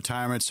to your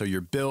retirement. So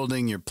you're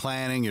building, you're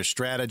planning, you're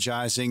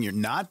strategizing, you're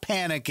not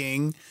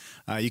panicking.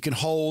 You can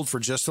hold for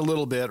just a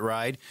little bit,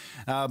 right?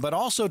 But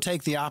also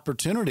take the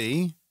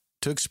opportunity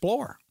to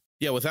explore.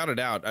 Yeah, without a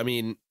doubt. I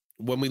mean,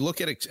 when we look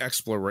at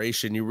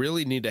exploration, you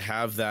really need to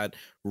have that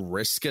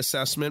risk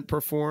assessment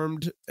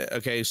performed.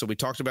 Okay, so we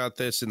talked about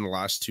this in the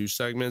last two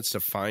segments to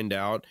find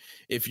out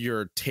if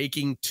you're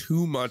taking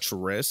too much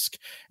risk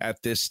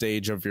at this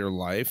stage of your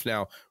life.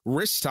 Now,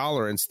 risk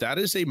tolerance, that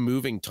is a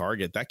moving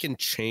target. That can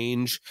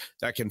change,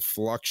 that can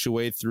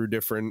fluctuate through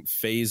different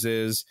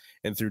phases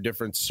and through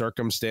different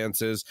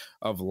circumstances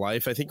of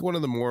life. I think one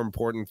of the more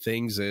important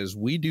things is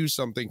we do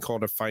something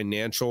called a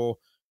financial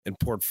and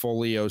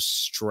portfolio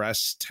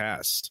stress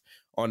test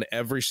on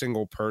every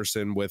single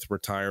person with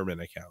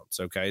retirement accounts.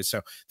 Okay.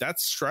 So that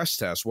stress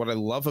test, what I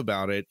love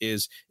about it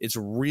is it's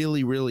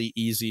really, really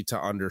easy to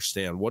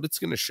understand. What it's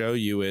going to show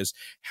you is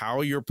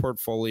how your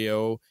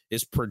portfolio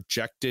is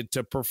projected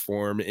to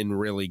perform in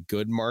really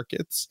good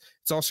markets.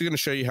 It's also going to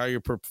show you how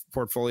your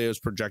portfolio is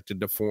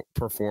projected to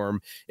perform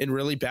in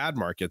really bad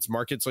markets,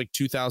 markets like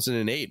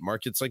 2008,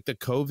 markets like the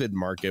COVID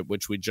market,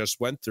 which we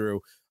just went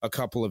through a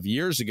couple of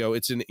years ago.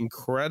 It's an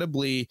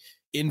incredibly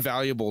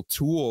invaluable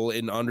tool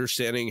in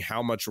understanding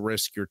how much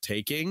risk you're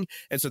taking.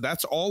 And so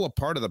that's all a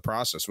part of the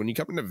process. When you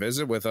come in to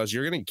visit with us,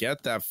 you're going to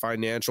get that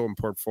financial and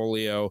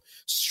portfolio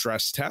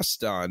stress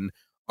test done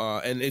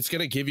and it's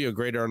going to give you a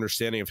greater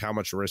understanding of how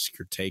much risk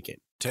you're taking.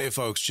 Tell you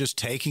folks, just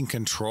taking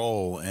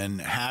control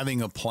and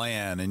having a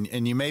plan.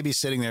 And you may be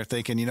sitting there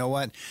thinking, you know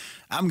what,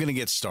 I'm going to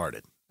get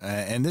started.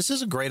 And this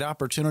is a great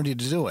opportunity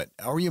to do it.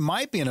 Or you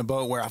might be in a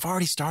boat where I've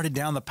already started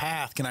down the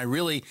path. Can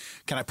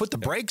I put the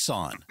brakes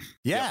on?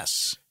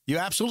 Yes, you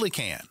absolutely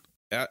can.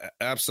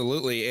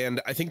 Absolutely.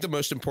 And I think the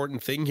most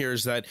important thing here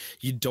is that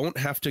you don't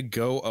have to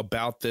go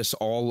about this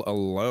all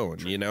alone.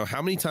 You know,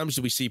 how many times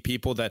do we see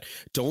people that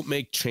don't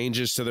make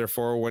changes to their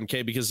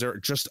 401k because they're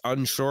just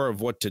unsure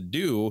of what to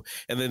do?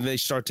 And then they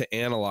start to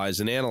analyze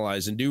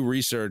and do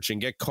research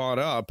and get caught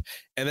up.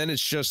 And then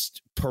it's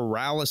just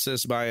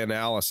paralysis by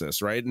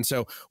analysis, right? And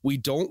so we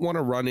don't want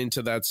to run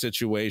into that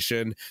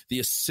situation. The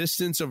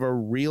assistance of a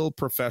real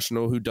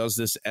professional who does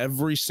this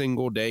every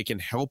single day can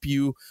help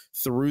you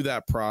through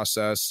that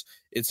process.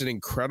 It's an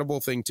incredible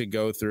thing to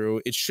go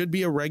through. It should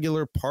be a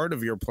regular part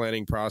of your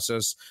planning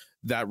process,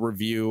 that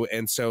review.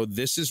 And so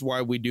this is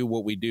why we do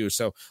what we do.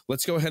 So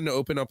let's go ahead and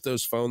open up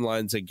those phone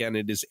lines. Again,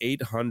 it is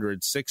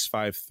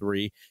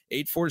 800-653-8404,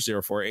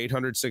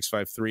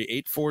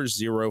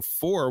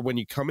 800-653-8404. When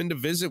you come in to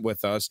visit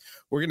with us,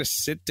 we're going to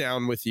sit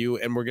down with you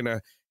and we're going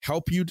to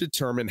help you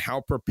determine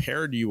how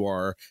prepared you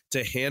are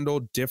to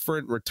handle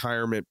different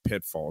retirement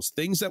pitfalls,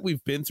 things that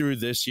we've been through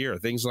this year,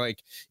 things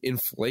like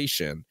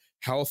inflation,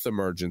 health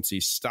emergency,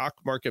 stock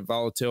market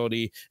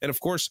volatility, and of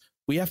course,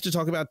 we have to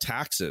talk about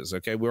taxes,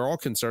 okay? We're all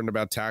concerned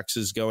about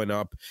taxes going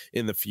up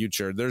in the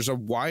future. There's a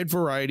wide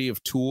variety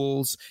of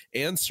tools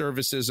and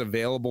services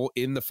available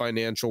in the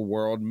financial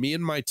world. Me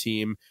and my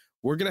team,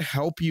 we're going to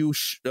help you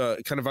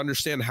kind of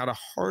understand how to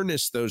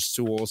harness those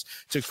tools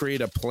to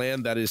create a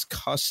plan that is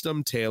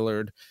custom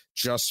tailored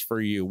just for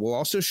you. We'll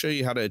also show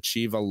you how to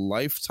achieve a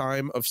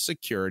lifetime of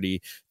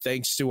security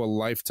thanks to a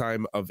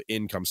lifetime of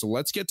income. So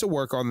let's get to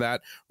work on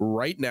that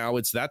right now.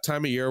 It's that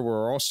time of year where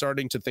we're all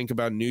starting to think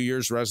about New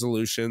Year's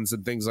resolutions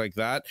and things like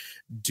that.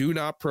 Do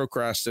not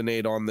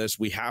procrastinate on this.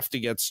 We have to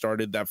get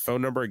started. That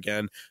phone number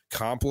again,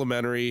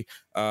 complimentary,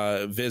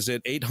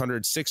 visit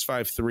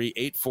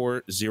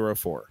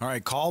 800-653-8404. All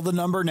right, call the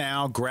number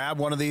now. Grab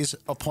one of these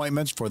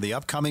appointments for the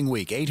upcoming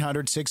week.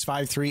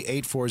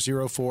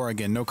 800-653-8404.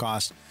 Again, no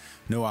cost,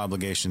 no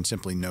obligation,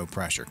 simply no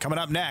pressure. Coming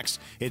up next,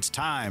 it's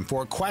time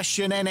for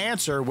Question and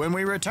Answer when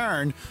we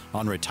return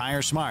on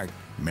Retire Smart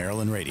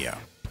Maryland Radio.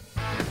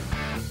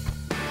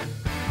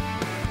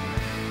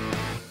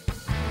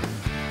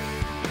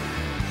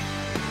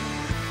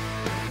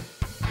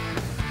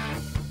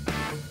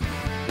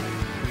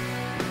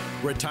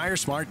 Retire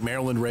Smart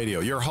Maryland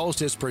Radio. Your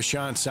host is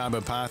Prashant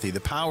Sabapathy.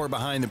 The power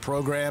behind the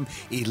program,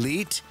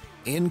 Elite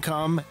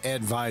Income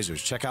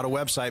Advisors. Check out a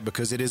website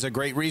because it is a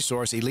great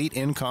resource,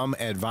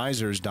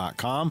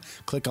 eliteincomeadvisors.com.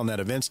 Click on that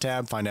events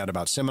tab, find out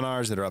about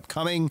seminars that are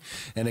upcoming.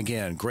 And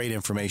again, great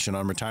information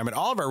on retirement.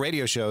 All of our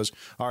radio shows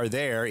are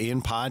there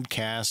in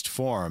podcast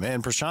form.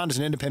 And Prashant is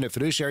an independent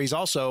fiduciary. He's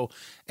also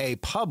a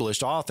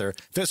published author,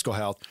 Fiscal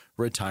Health,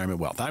 Retirement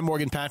Wealth. I'm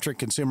Morgan Patrick,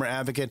 consumer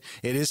advocate.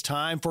 It is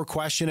time for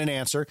Question and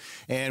Answer,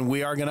 and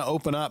we are going to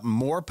open up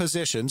more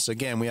positions.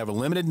 Again, we have a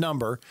limited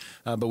number,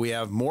 but we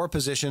have more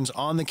positions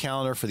on the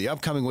calendar for the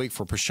upcoming week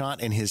for Prashant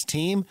and his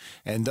team,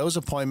 and those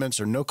appointments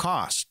are no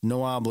cost,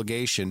 no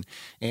obligation,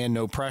 and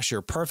no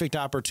pressure. Perfect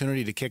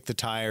opportunity to kick the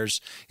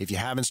tires. If you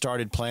haven't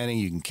started planning,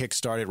 you can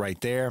kickstart it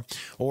right there,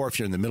 or if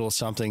you're in the middle of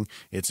something,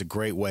 it's a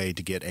great way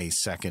to get a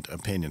second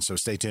opinion. So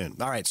stay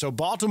tuned. All right, so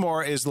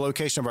Baltimore is the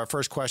location of our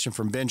first question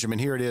from Benjamin.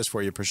 Here it is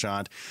for you,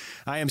 Prashant.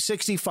 I am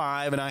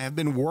 65 and I have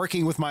been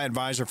working with my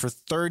advisor for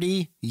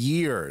 30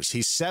 years.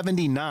 He's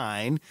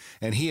 79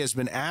 and he has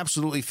been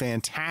absolutely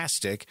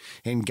fantastic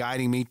in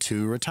guiding me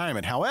to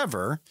retirement.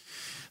 However,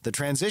 the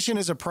transition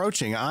is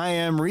approaching. I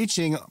am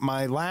reaching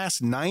my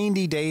last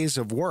 90 days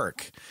of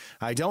work.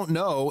 I don't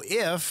know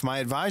if my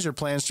advisor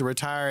plans to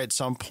retire at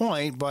some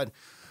point, but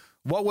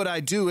what would I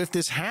do if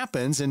this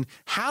happens? And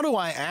how do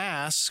I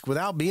ask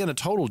without being a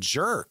total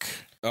jerk?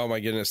 Oh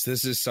my goodness,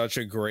 this is such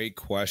a great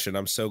question.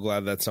 I'm so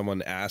glad that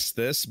someone asked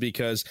this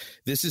because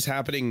this is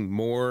happening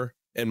more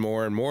and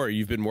more and more.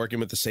 You've been working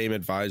with the same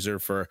advisor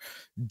for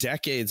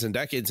decades and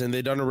decades, and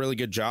they've done a really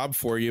good job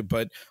for you.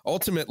 But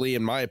ultimately,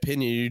 in my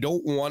opinion, you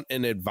don't want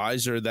an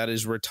advisor that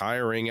is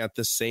retiring at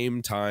the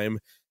same time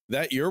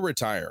that you're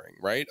retiring,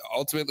 right?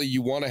 Ultimately,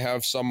 you want to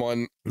have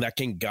someone that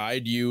can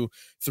guide you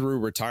through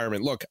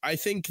retirement. Look, I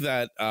think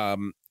that,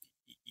 when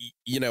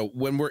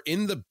we're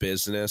in the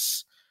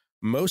business,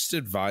 most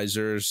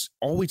advisors,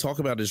 all we talk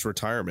about is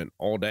retirement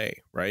all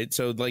day, right?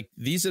 So like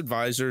these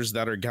advisors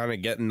that are kind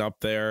of getting up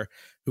there,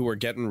 who are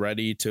getting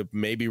ready to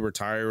maybe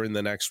retire in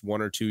the next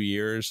 1 or 2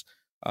 years,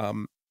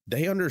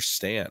 they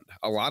understand.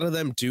 A lot of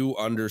them do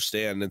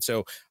understand. And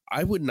so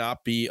I would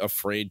not be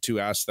afraid to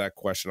ask that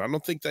question. I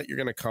don't think that you're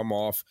going to come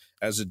off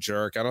as a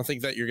jerk. I don't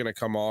think that you're going to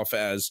come off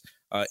as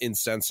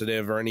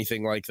insensitive or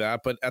anything like that.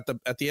 But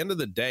at the end of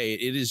the day,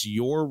 it is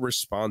your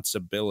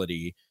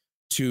responsibility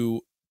to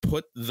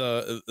put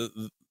the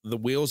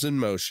wheels in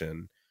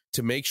motion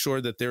to make sure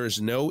that there is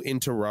no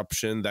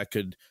interruption that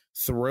could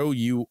throw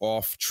you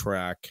off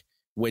track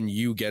when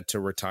you get to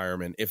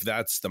retirement. If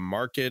that's the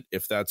market,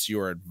 if that's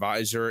your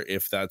advisor,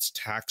 if that's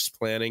tax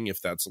planning,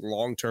 if that's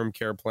long-term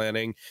care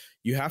planning,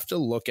 you have to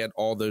look at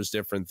all those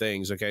different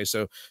things. Okay,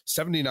 so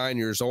 79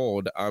 years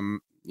old,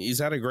 he's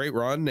had a great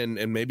run,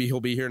 and maybe he'll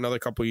be here another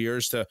couple of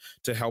years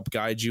to help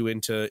guide you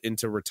into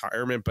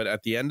retirement. But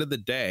at the end of the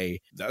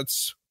day,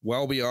 that's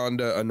well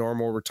beyond a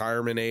normal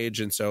retirement age.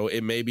 And so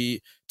it may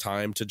be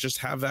time to just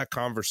have that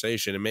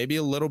conversation. It may be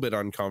a little bit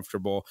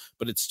uncomfortable,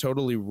 but it's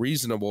totally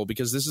reasonable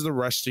because this is the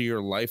rest of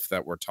your life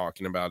that we're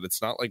talking about.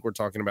 It's not like we're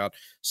talking about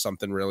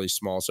something really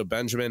small. So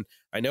Benjamin,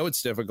 I know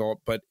it's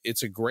difficult, but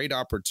it's a great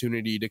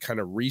opportunity to kind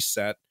of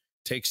reset,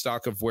 take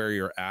stock of where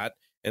you're at,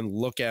 and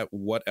look at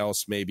what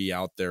else may be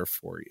out there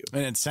for you.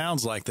 And it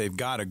sounds like they've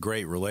got a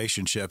great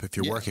relationship if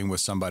you're working with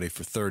somebody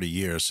for 30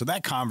 years. So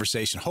that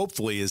conversation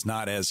hopefully is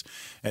not as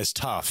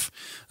tough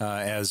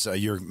as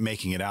you're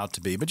making it out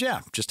to be. But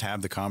yeah, just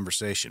have the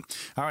conversation.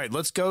 All right,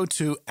 let's go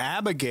to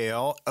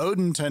Abigail.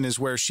 Odenton is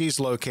where she's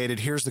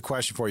located. Here's the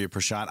question for you,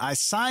 Prashant. I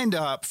signed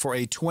up for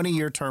a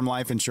 20-year term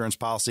life insurance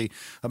policy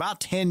about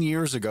 10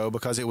 years ago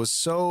because it was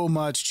so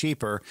much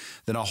cheaper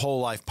than a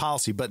whole life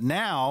policy. But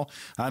now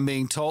I'm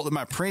being told that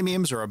my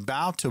premiums are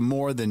about to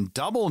more than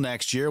double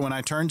next year when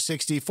I turn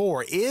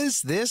 64.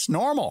 Is this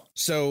normal?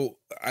 So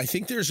I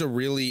think there's a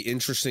really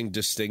interesting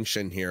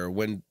distinction here.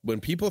 When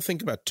people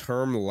think about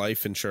term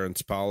life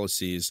insurance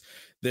policies,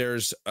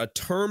 there's a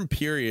term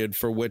period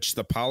for which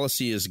the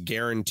policy is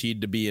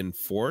guaranteed to be in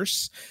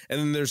force, and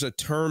then there's a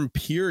term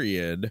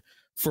period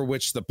for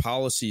which the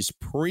policy's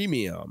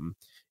premium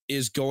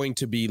is going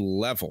to be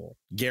level,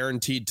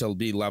 guaranteed to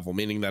be level,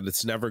 meaning that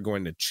it's never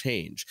going to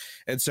change.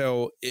 And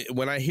so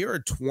when I hear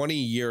a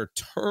 20-year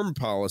term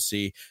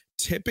policy,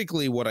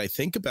 typically what I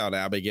think about,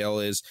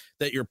 Abigail, is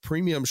that your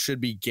premium should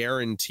be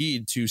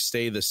guaranteed to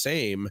stay the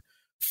same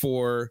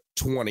for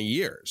 20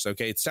 years.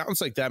 Okay. It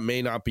sounds like that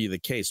may not be the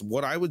case.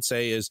 What I would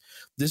say is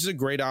this is a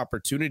great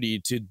opportunity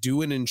to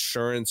do an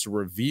insurance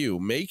review.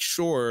 Make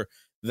sure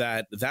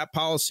that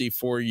policy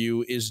for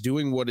you is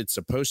doing what it's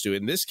supposed to.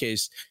 In this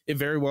case, it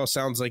very well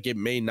sounds like it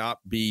may not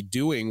be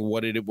doing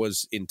what it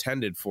was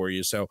intended for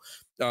you. So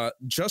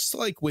just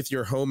like with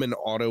your home and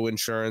auto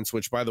insurance,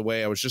 which, by the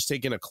way, I was just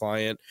taking a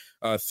client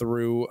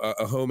through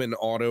a home and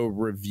auto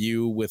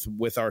review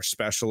with our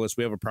specialist.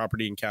 We have a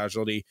property and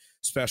casualty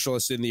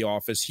specialist in the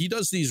office. He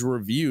does these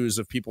reviews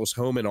of people's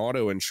home and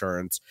auto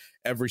insurance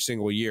every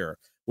single year.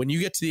 When you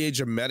get to the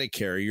age of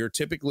Medicare, you're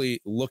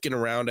typically looking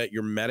around at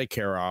your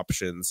Medicare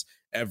options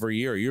every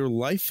year. Your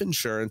life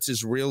insurance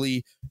is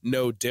really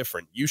no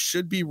different. You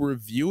should be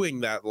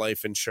reviewing that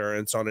life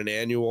insurance on an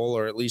annual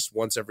or at least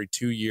once every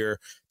 2-year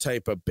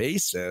type of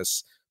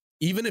basis,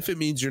 even if it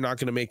means you're not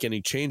going to make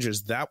any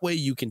changes. That way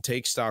you can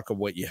take stock of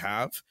what you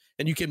have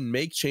and you can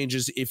make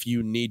changes if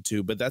you need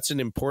to. But that's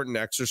an important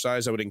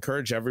exercise. I would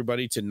encourage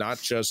everybody to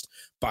not just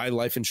buy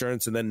life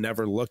insurance and then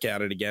never look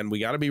at it again. We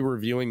got to be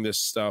reviewing this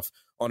stuff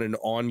on an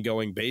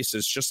ongoing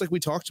basis, just like we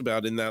talked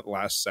about in that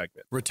last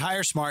segment.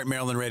 Retire Smart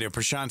Maryland Radio.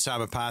 Prashant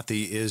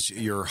Sabapathy is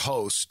your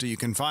host. You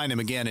can find him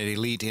again at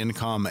Elite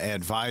Income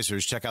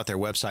Advisors. Check out their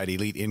website,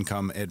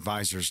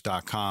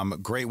 eliteincomeadvisors.com.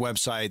 Great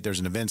website. There's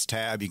an events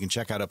tab. You can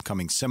check out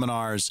upcoming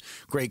seminars,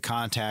 great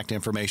contact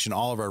information,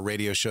 all of our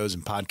radio shows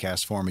and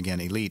podcast form. Again,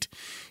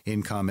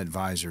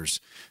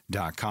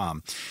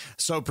 eliteincomeadvisors.com.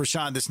 So,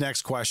 Prashant, this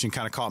next question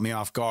kind of caught me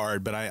off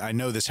guard, but I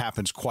know this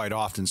happens quite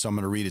often, so I'm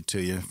going to read it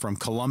to you. From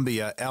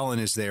Columbia, Ellen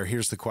is there.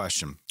 Here's the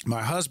question.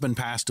 My husband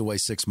passed away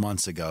 6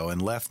 months ago and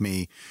left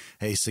me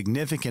a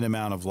significant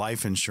amount of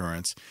life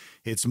insurance.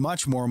 It's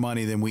much more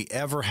money than we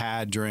ever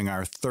had during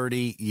our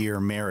 30-year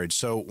marriage.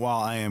 So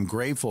while I am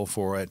grateful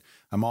for it,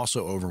 I'm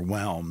also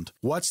overwhelmed.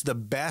 What's the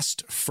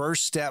best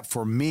first step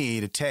for me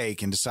to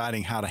take in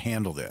deciding how to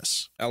handle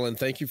this? Ellen,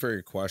 thank you for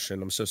your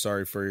question. I'm so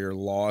sorry for your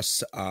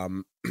loss.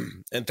 And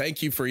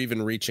thank you for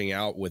even reaching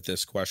out with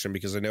this question,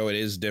 because I know it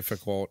is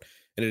difficult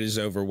and it is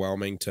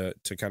overwhelming to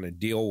kind of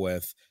deal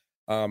with.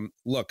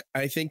 Look,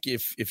 I think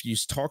if you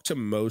talk to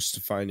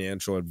most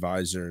financial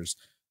advisors,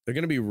 they're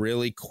going to be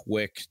really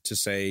quick to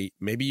say,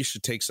 maybe you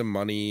should take some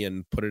money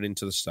and put it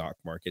into the stock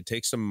market,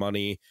 take some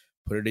money,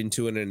 put it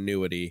into an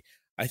annuity.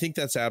 I think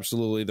that's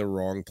absolutely the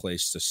wrong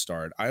place to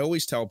start. I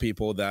always tell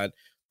people that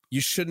you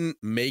shouldn't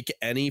make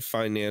any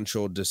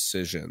financial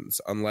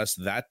decisions unless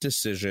that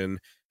decision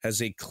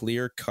has a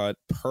clear-cut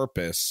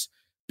purpose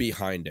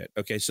behind it.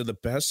 Okay, so the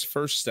best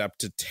first step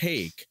to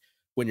take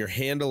when you're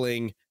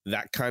handling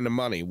that kind of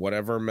money,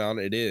 whatever amount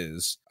it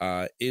is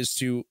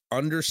to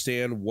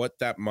understand what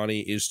that money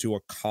is to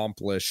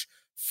accomplish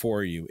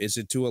for you. Is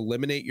it to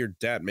eliminate your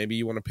debt? Maybe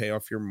you want to pay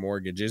off your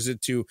mortgage. Is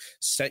it to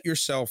set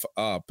yourself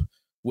up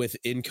with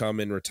income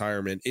in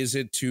retirement? Is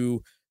it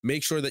to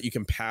make sure that you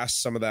can pass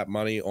some of that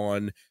money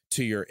on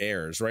to your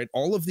heirs, right?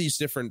 All of these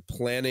different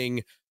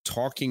planning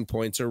talking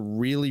points are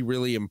really,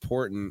 really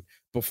important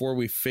before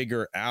we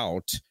figure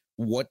out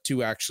what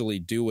to actually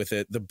do with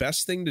it. The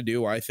best thing to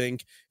do, I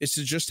think, is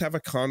to just have a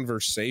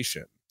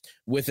conversation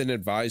with an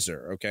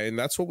advisor. Okay. And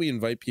that's what we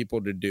invite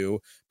people to do.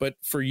 But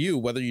for you,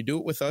 whether you do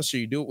it with us or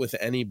you do it with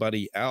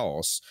anybody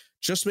else,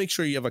 just make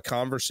sure you have a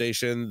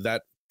conversation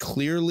that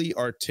clearly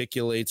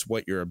articulates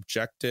what your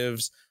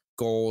objectives,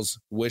 goals,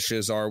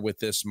 wishes are with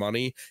this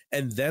money.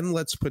 And then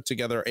let's put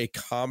together a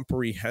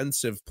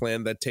comprehensive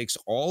plan that takes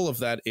all of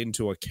that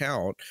into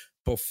account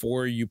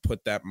before you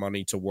put that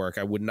money to work.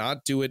 I would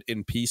not do it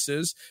in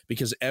pieces,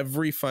 because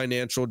every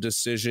financial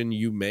decision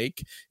you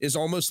make is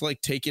almost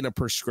like taking a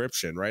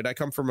prescription, right? I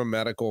come from a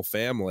medical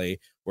family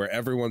where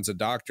everyone's a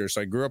doctor.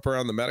 So I grew up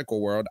around the medical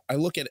world. I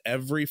look at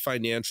every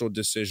financial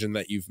decision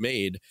that you've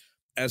made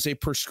as a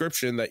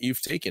prescription that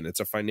you've taken. It's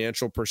a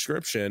financial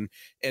prescription.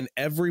 And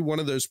every one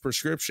of those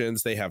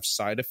prescriptions, they have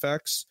side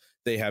effects.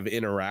 They have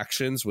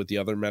interactions with the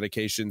other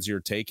medications you're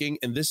taking.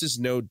 And this is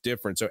no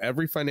different. So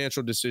every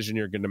financial decision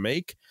you're going to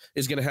make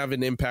is going to have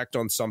an impact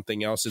on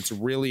something else. It's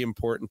really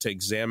important to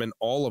examine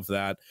all of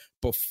that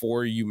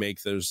before you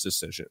make those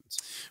decisions.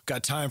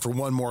 Got time for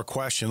one more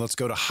question. Let's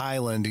go to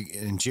Highland,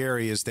 and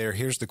Jerry is there.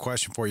 Here's the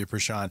question for you,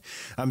 Prashant.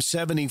 I'm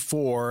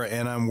 74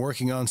 and I'm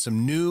working on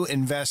some new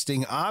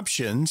investing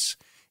options.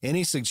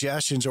 Any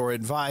suggestions or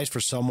advice for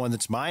someone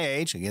that's my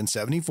age, again,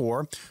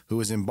 74,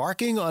 who is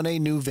embarking on a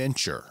new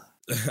venture?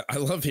 I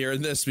love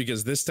hearing this,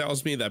 because this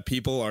tells me that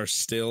people are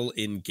still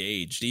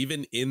engaged,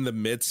 even in the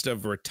midst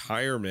of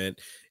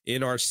retirement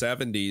in our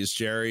 70s.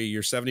 Jerry,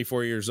 you're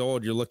 74 years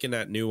old. You're looking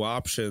at new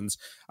options.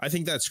 I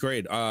think that's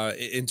great.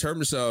 In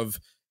terms of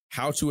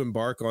how to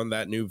embark on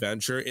that new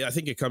venture, I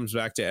think it comes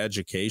back to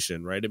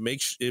education, right? It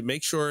makes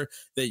sure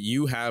that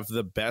you have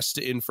the best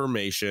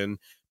information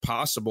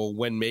possible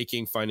when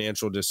making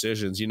financial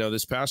decisions. You know,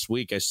 this past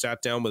week, I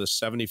sat down with a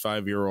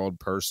 75-year-old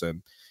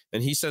person,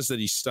 and he says that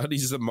he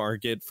studies the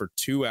market for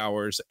 2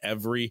 hours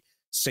every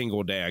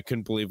single day. I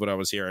couldn't believe what I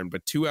was hearing,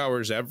 but 2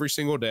 hours every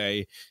single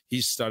day,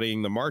 he's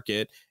studying the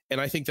market.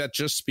 And I think that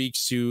just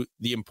speaks to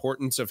the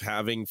importance of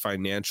having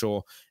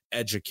financial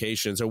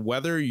education. So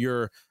whether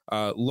you're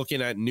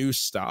looking at new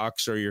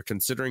stocks, or you're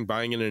considering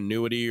buying an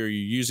annuity, or you're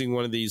using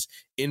one of these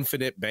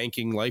infinite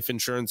banking life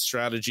insurance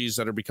strategies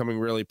that are becoming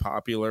really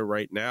popular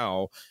right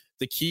now,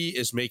 the key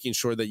is making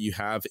sure that you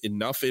have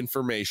enough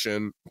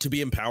information to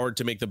be empowered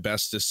to make the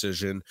best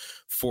decision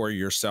for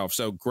yourself.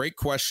 So great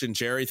question,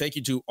 Jerry. Thank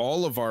you to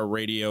all of our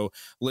radio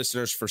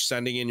listeners for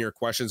sending in your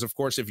questions. Of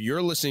course, if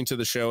you're listening to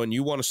the show and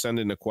you want to send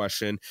in a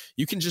question,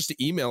 you can just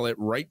email it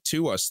right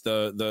to us.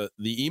 The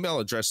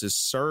email address is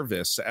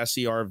service,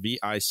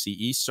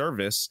 SERVICE,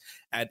 service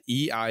at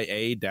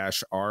EIA-RIA.com.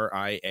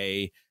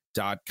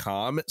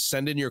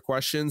 Send in your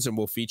questions and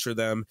we'll feature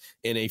them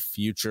in a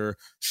future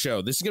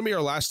show. This is going to be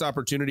our last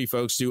opportunity,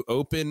 folks, to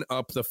open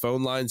up the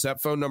phone lines.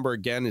 That phone number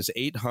again is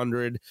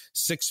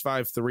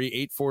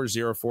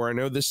 800-653-8404. I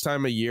know this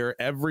time of year,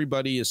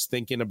 everybody is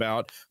thinking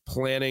about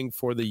planning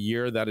for the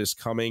year that is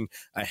coming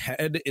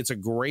ahead. It's a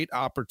great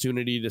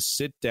opportunity to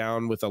sit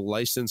down with a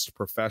licensed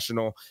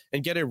professional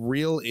and get a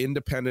real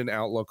independent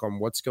outlook on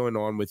what's going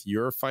on with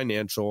your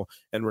financial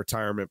and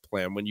retirement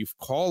plan. When you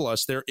call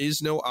us, there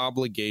is no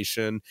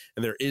obligation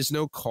and there is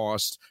no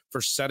cost for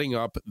setting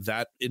up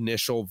that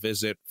initial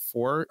visit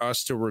for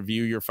us to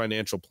review your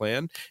financial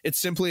plan.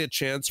 It's simply a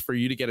chance for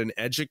you to get an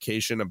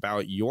education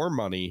about your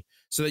money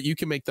so that you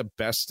can make the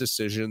best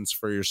decisions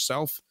for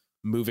yourself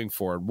moving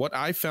forward. What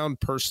I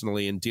found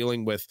personally in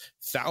dealing with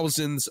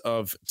thousands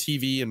of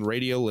TV and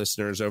radio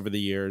listeners over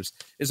the years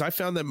is I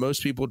found that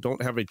most people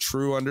don't have a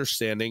true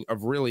understanding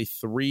of really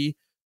three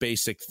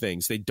basic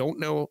things. They don't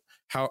know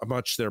how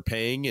much they're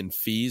paying in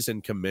fees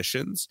and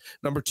commissions.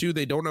 Number two,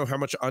 they don't know how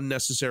much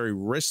unnecessary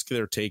risk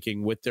they're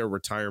taking with their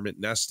retirement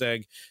nest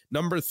egg.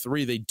 Number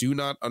three, they do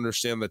not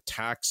understand the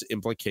tax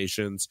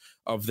implications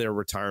of their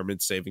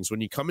retirement savings. When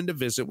you come in to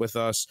visit with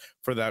us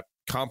for that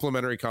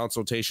complimentary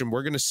consultation,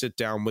 we're going to sit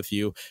down with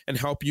you and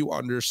help you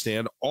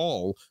understand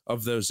all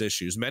of those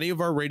issues. Many of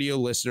our radio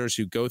listeners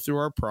who go through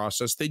our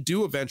process, they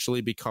do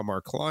eventually become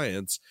our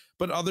clients,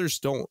 but others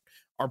don't.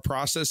 Our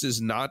process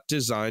is not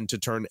designed to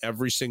turn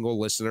every single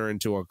listener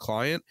into a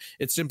client.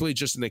 It's simply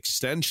just an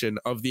extension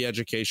of the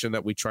education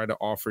that we try to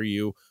offer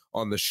you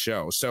on the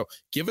show. So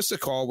give us a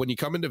call when you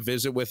come in to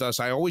visit with us.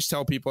 I always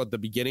tell people at the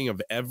beginning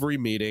of every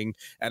meeting,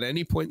 at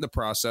any point in the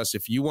process,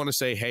 if you want to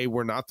say, hey,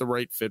 we're not the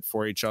right fit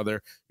for each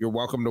other, you're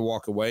welcome to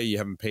walk away. You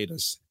haven't paid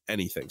us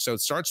anything. So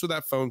it starts with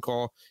that phone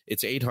call.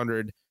 It's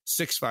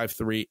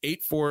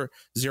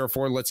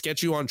 800-653-8404. Let's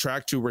get you on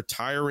track to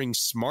retiring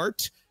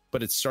smart.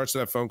 But it starts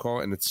with that phone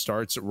call, and it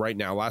starts right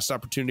now. Last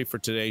opportunity for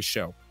today's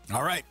show.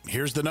 All right,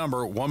 here's the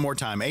number one more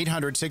time,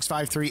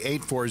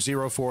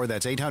 800-653-8404.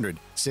 That's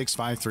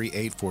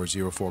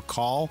 800-653-8404.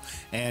 Call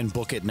and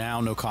book it now.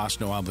 No cost,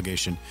 no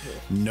obligation,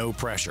 no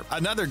pressure.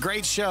 Another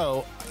great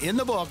show in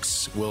the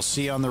books. We'll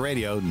see you on the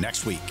radio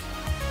next week.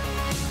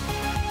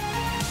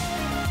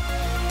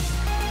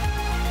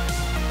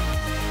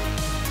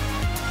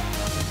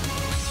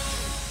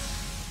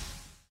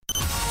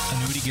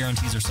 Annuity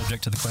guarantees are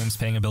subject to the claims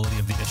paying ability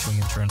of the issuing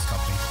insurance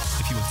company.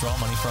 If you withdraw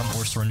money from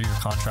or surrender your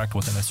contract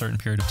within a certain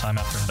period of time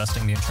after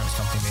investing, the insurance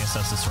company may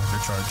assess a surrender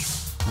charge.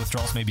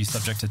 Withdrawals may be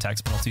subject to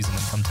tax penalties and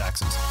income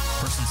taxes.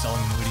 Persons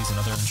selling annuities and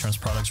other insurance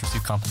products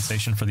receive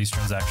compensation for these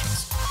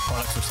transactions.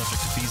 Products are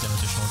subject to fees and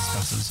additional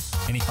expenses.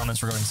 Any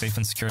comments regarding safe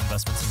and secure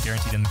investments and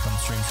guaranteed income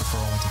streams refer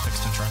only to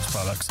fixed insurance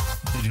products.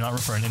 They do not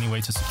refer in any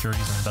way to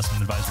securities or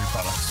investment advisory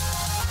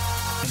products.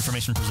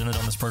 Information presented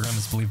on this program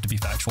is believed to be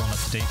factual and up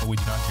to date, but we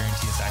do not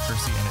guarantee its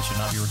accuracy, and it should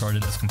not be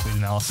regarded as complete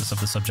analysis of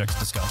the subjects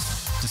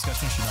discussed.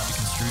 Discussion should not be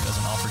construed as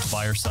an offer to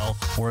buy or sell,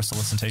 or a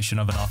solicitation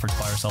of an offer to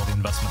buy or sell the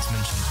investments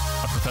mentioned.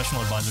 A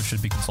professional advisor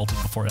should be consulted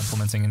before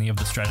implementing any of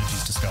the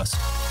strategies discussed.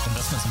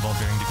 Investments involve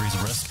varying degrees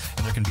of risk,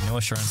 and there can be no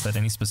assurance that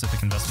any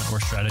specific investment or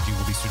strategy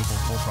will be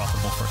suitable or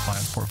profitable for a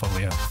client's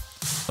portfolio.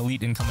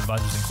 Elite Income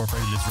Advisors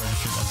Incorporated is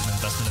registered as an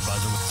investment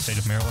advisor with the state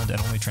of Maryland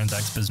and only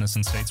transacts business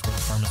in states where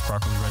the firm is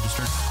properly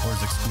registered or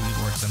is excluded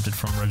or exempted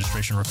from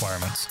registration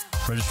requirements.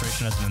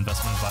 Registration as an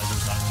investment advisor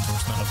is not an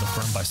endorsement of the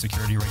firm by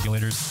security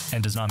regulators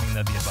and does not mean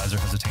that the advisor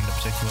has attained a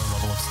particular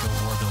level of skill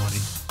or ability.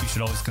 You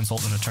should always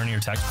consult an attorney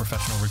or tax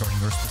professional regarding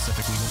your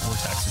specific legal or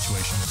tax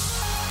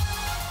situation.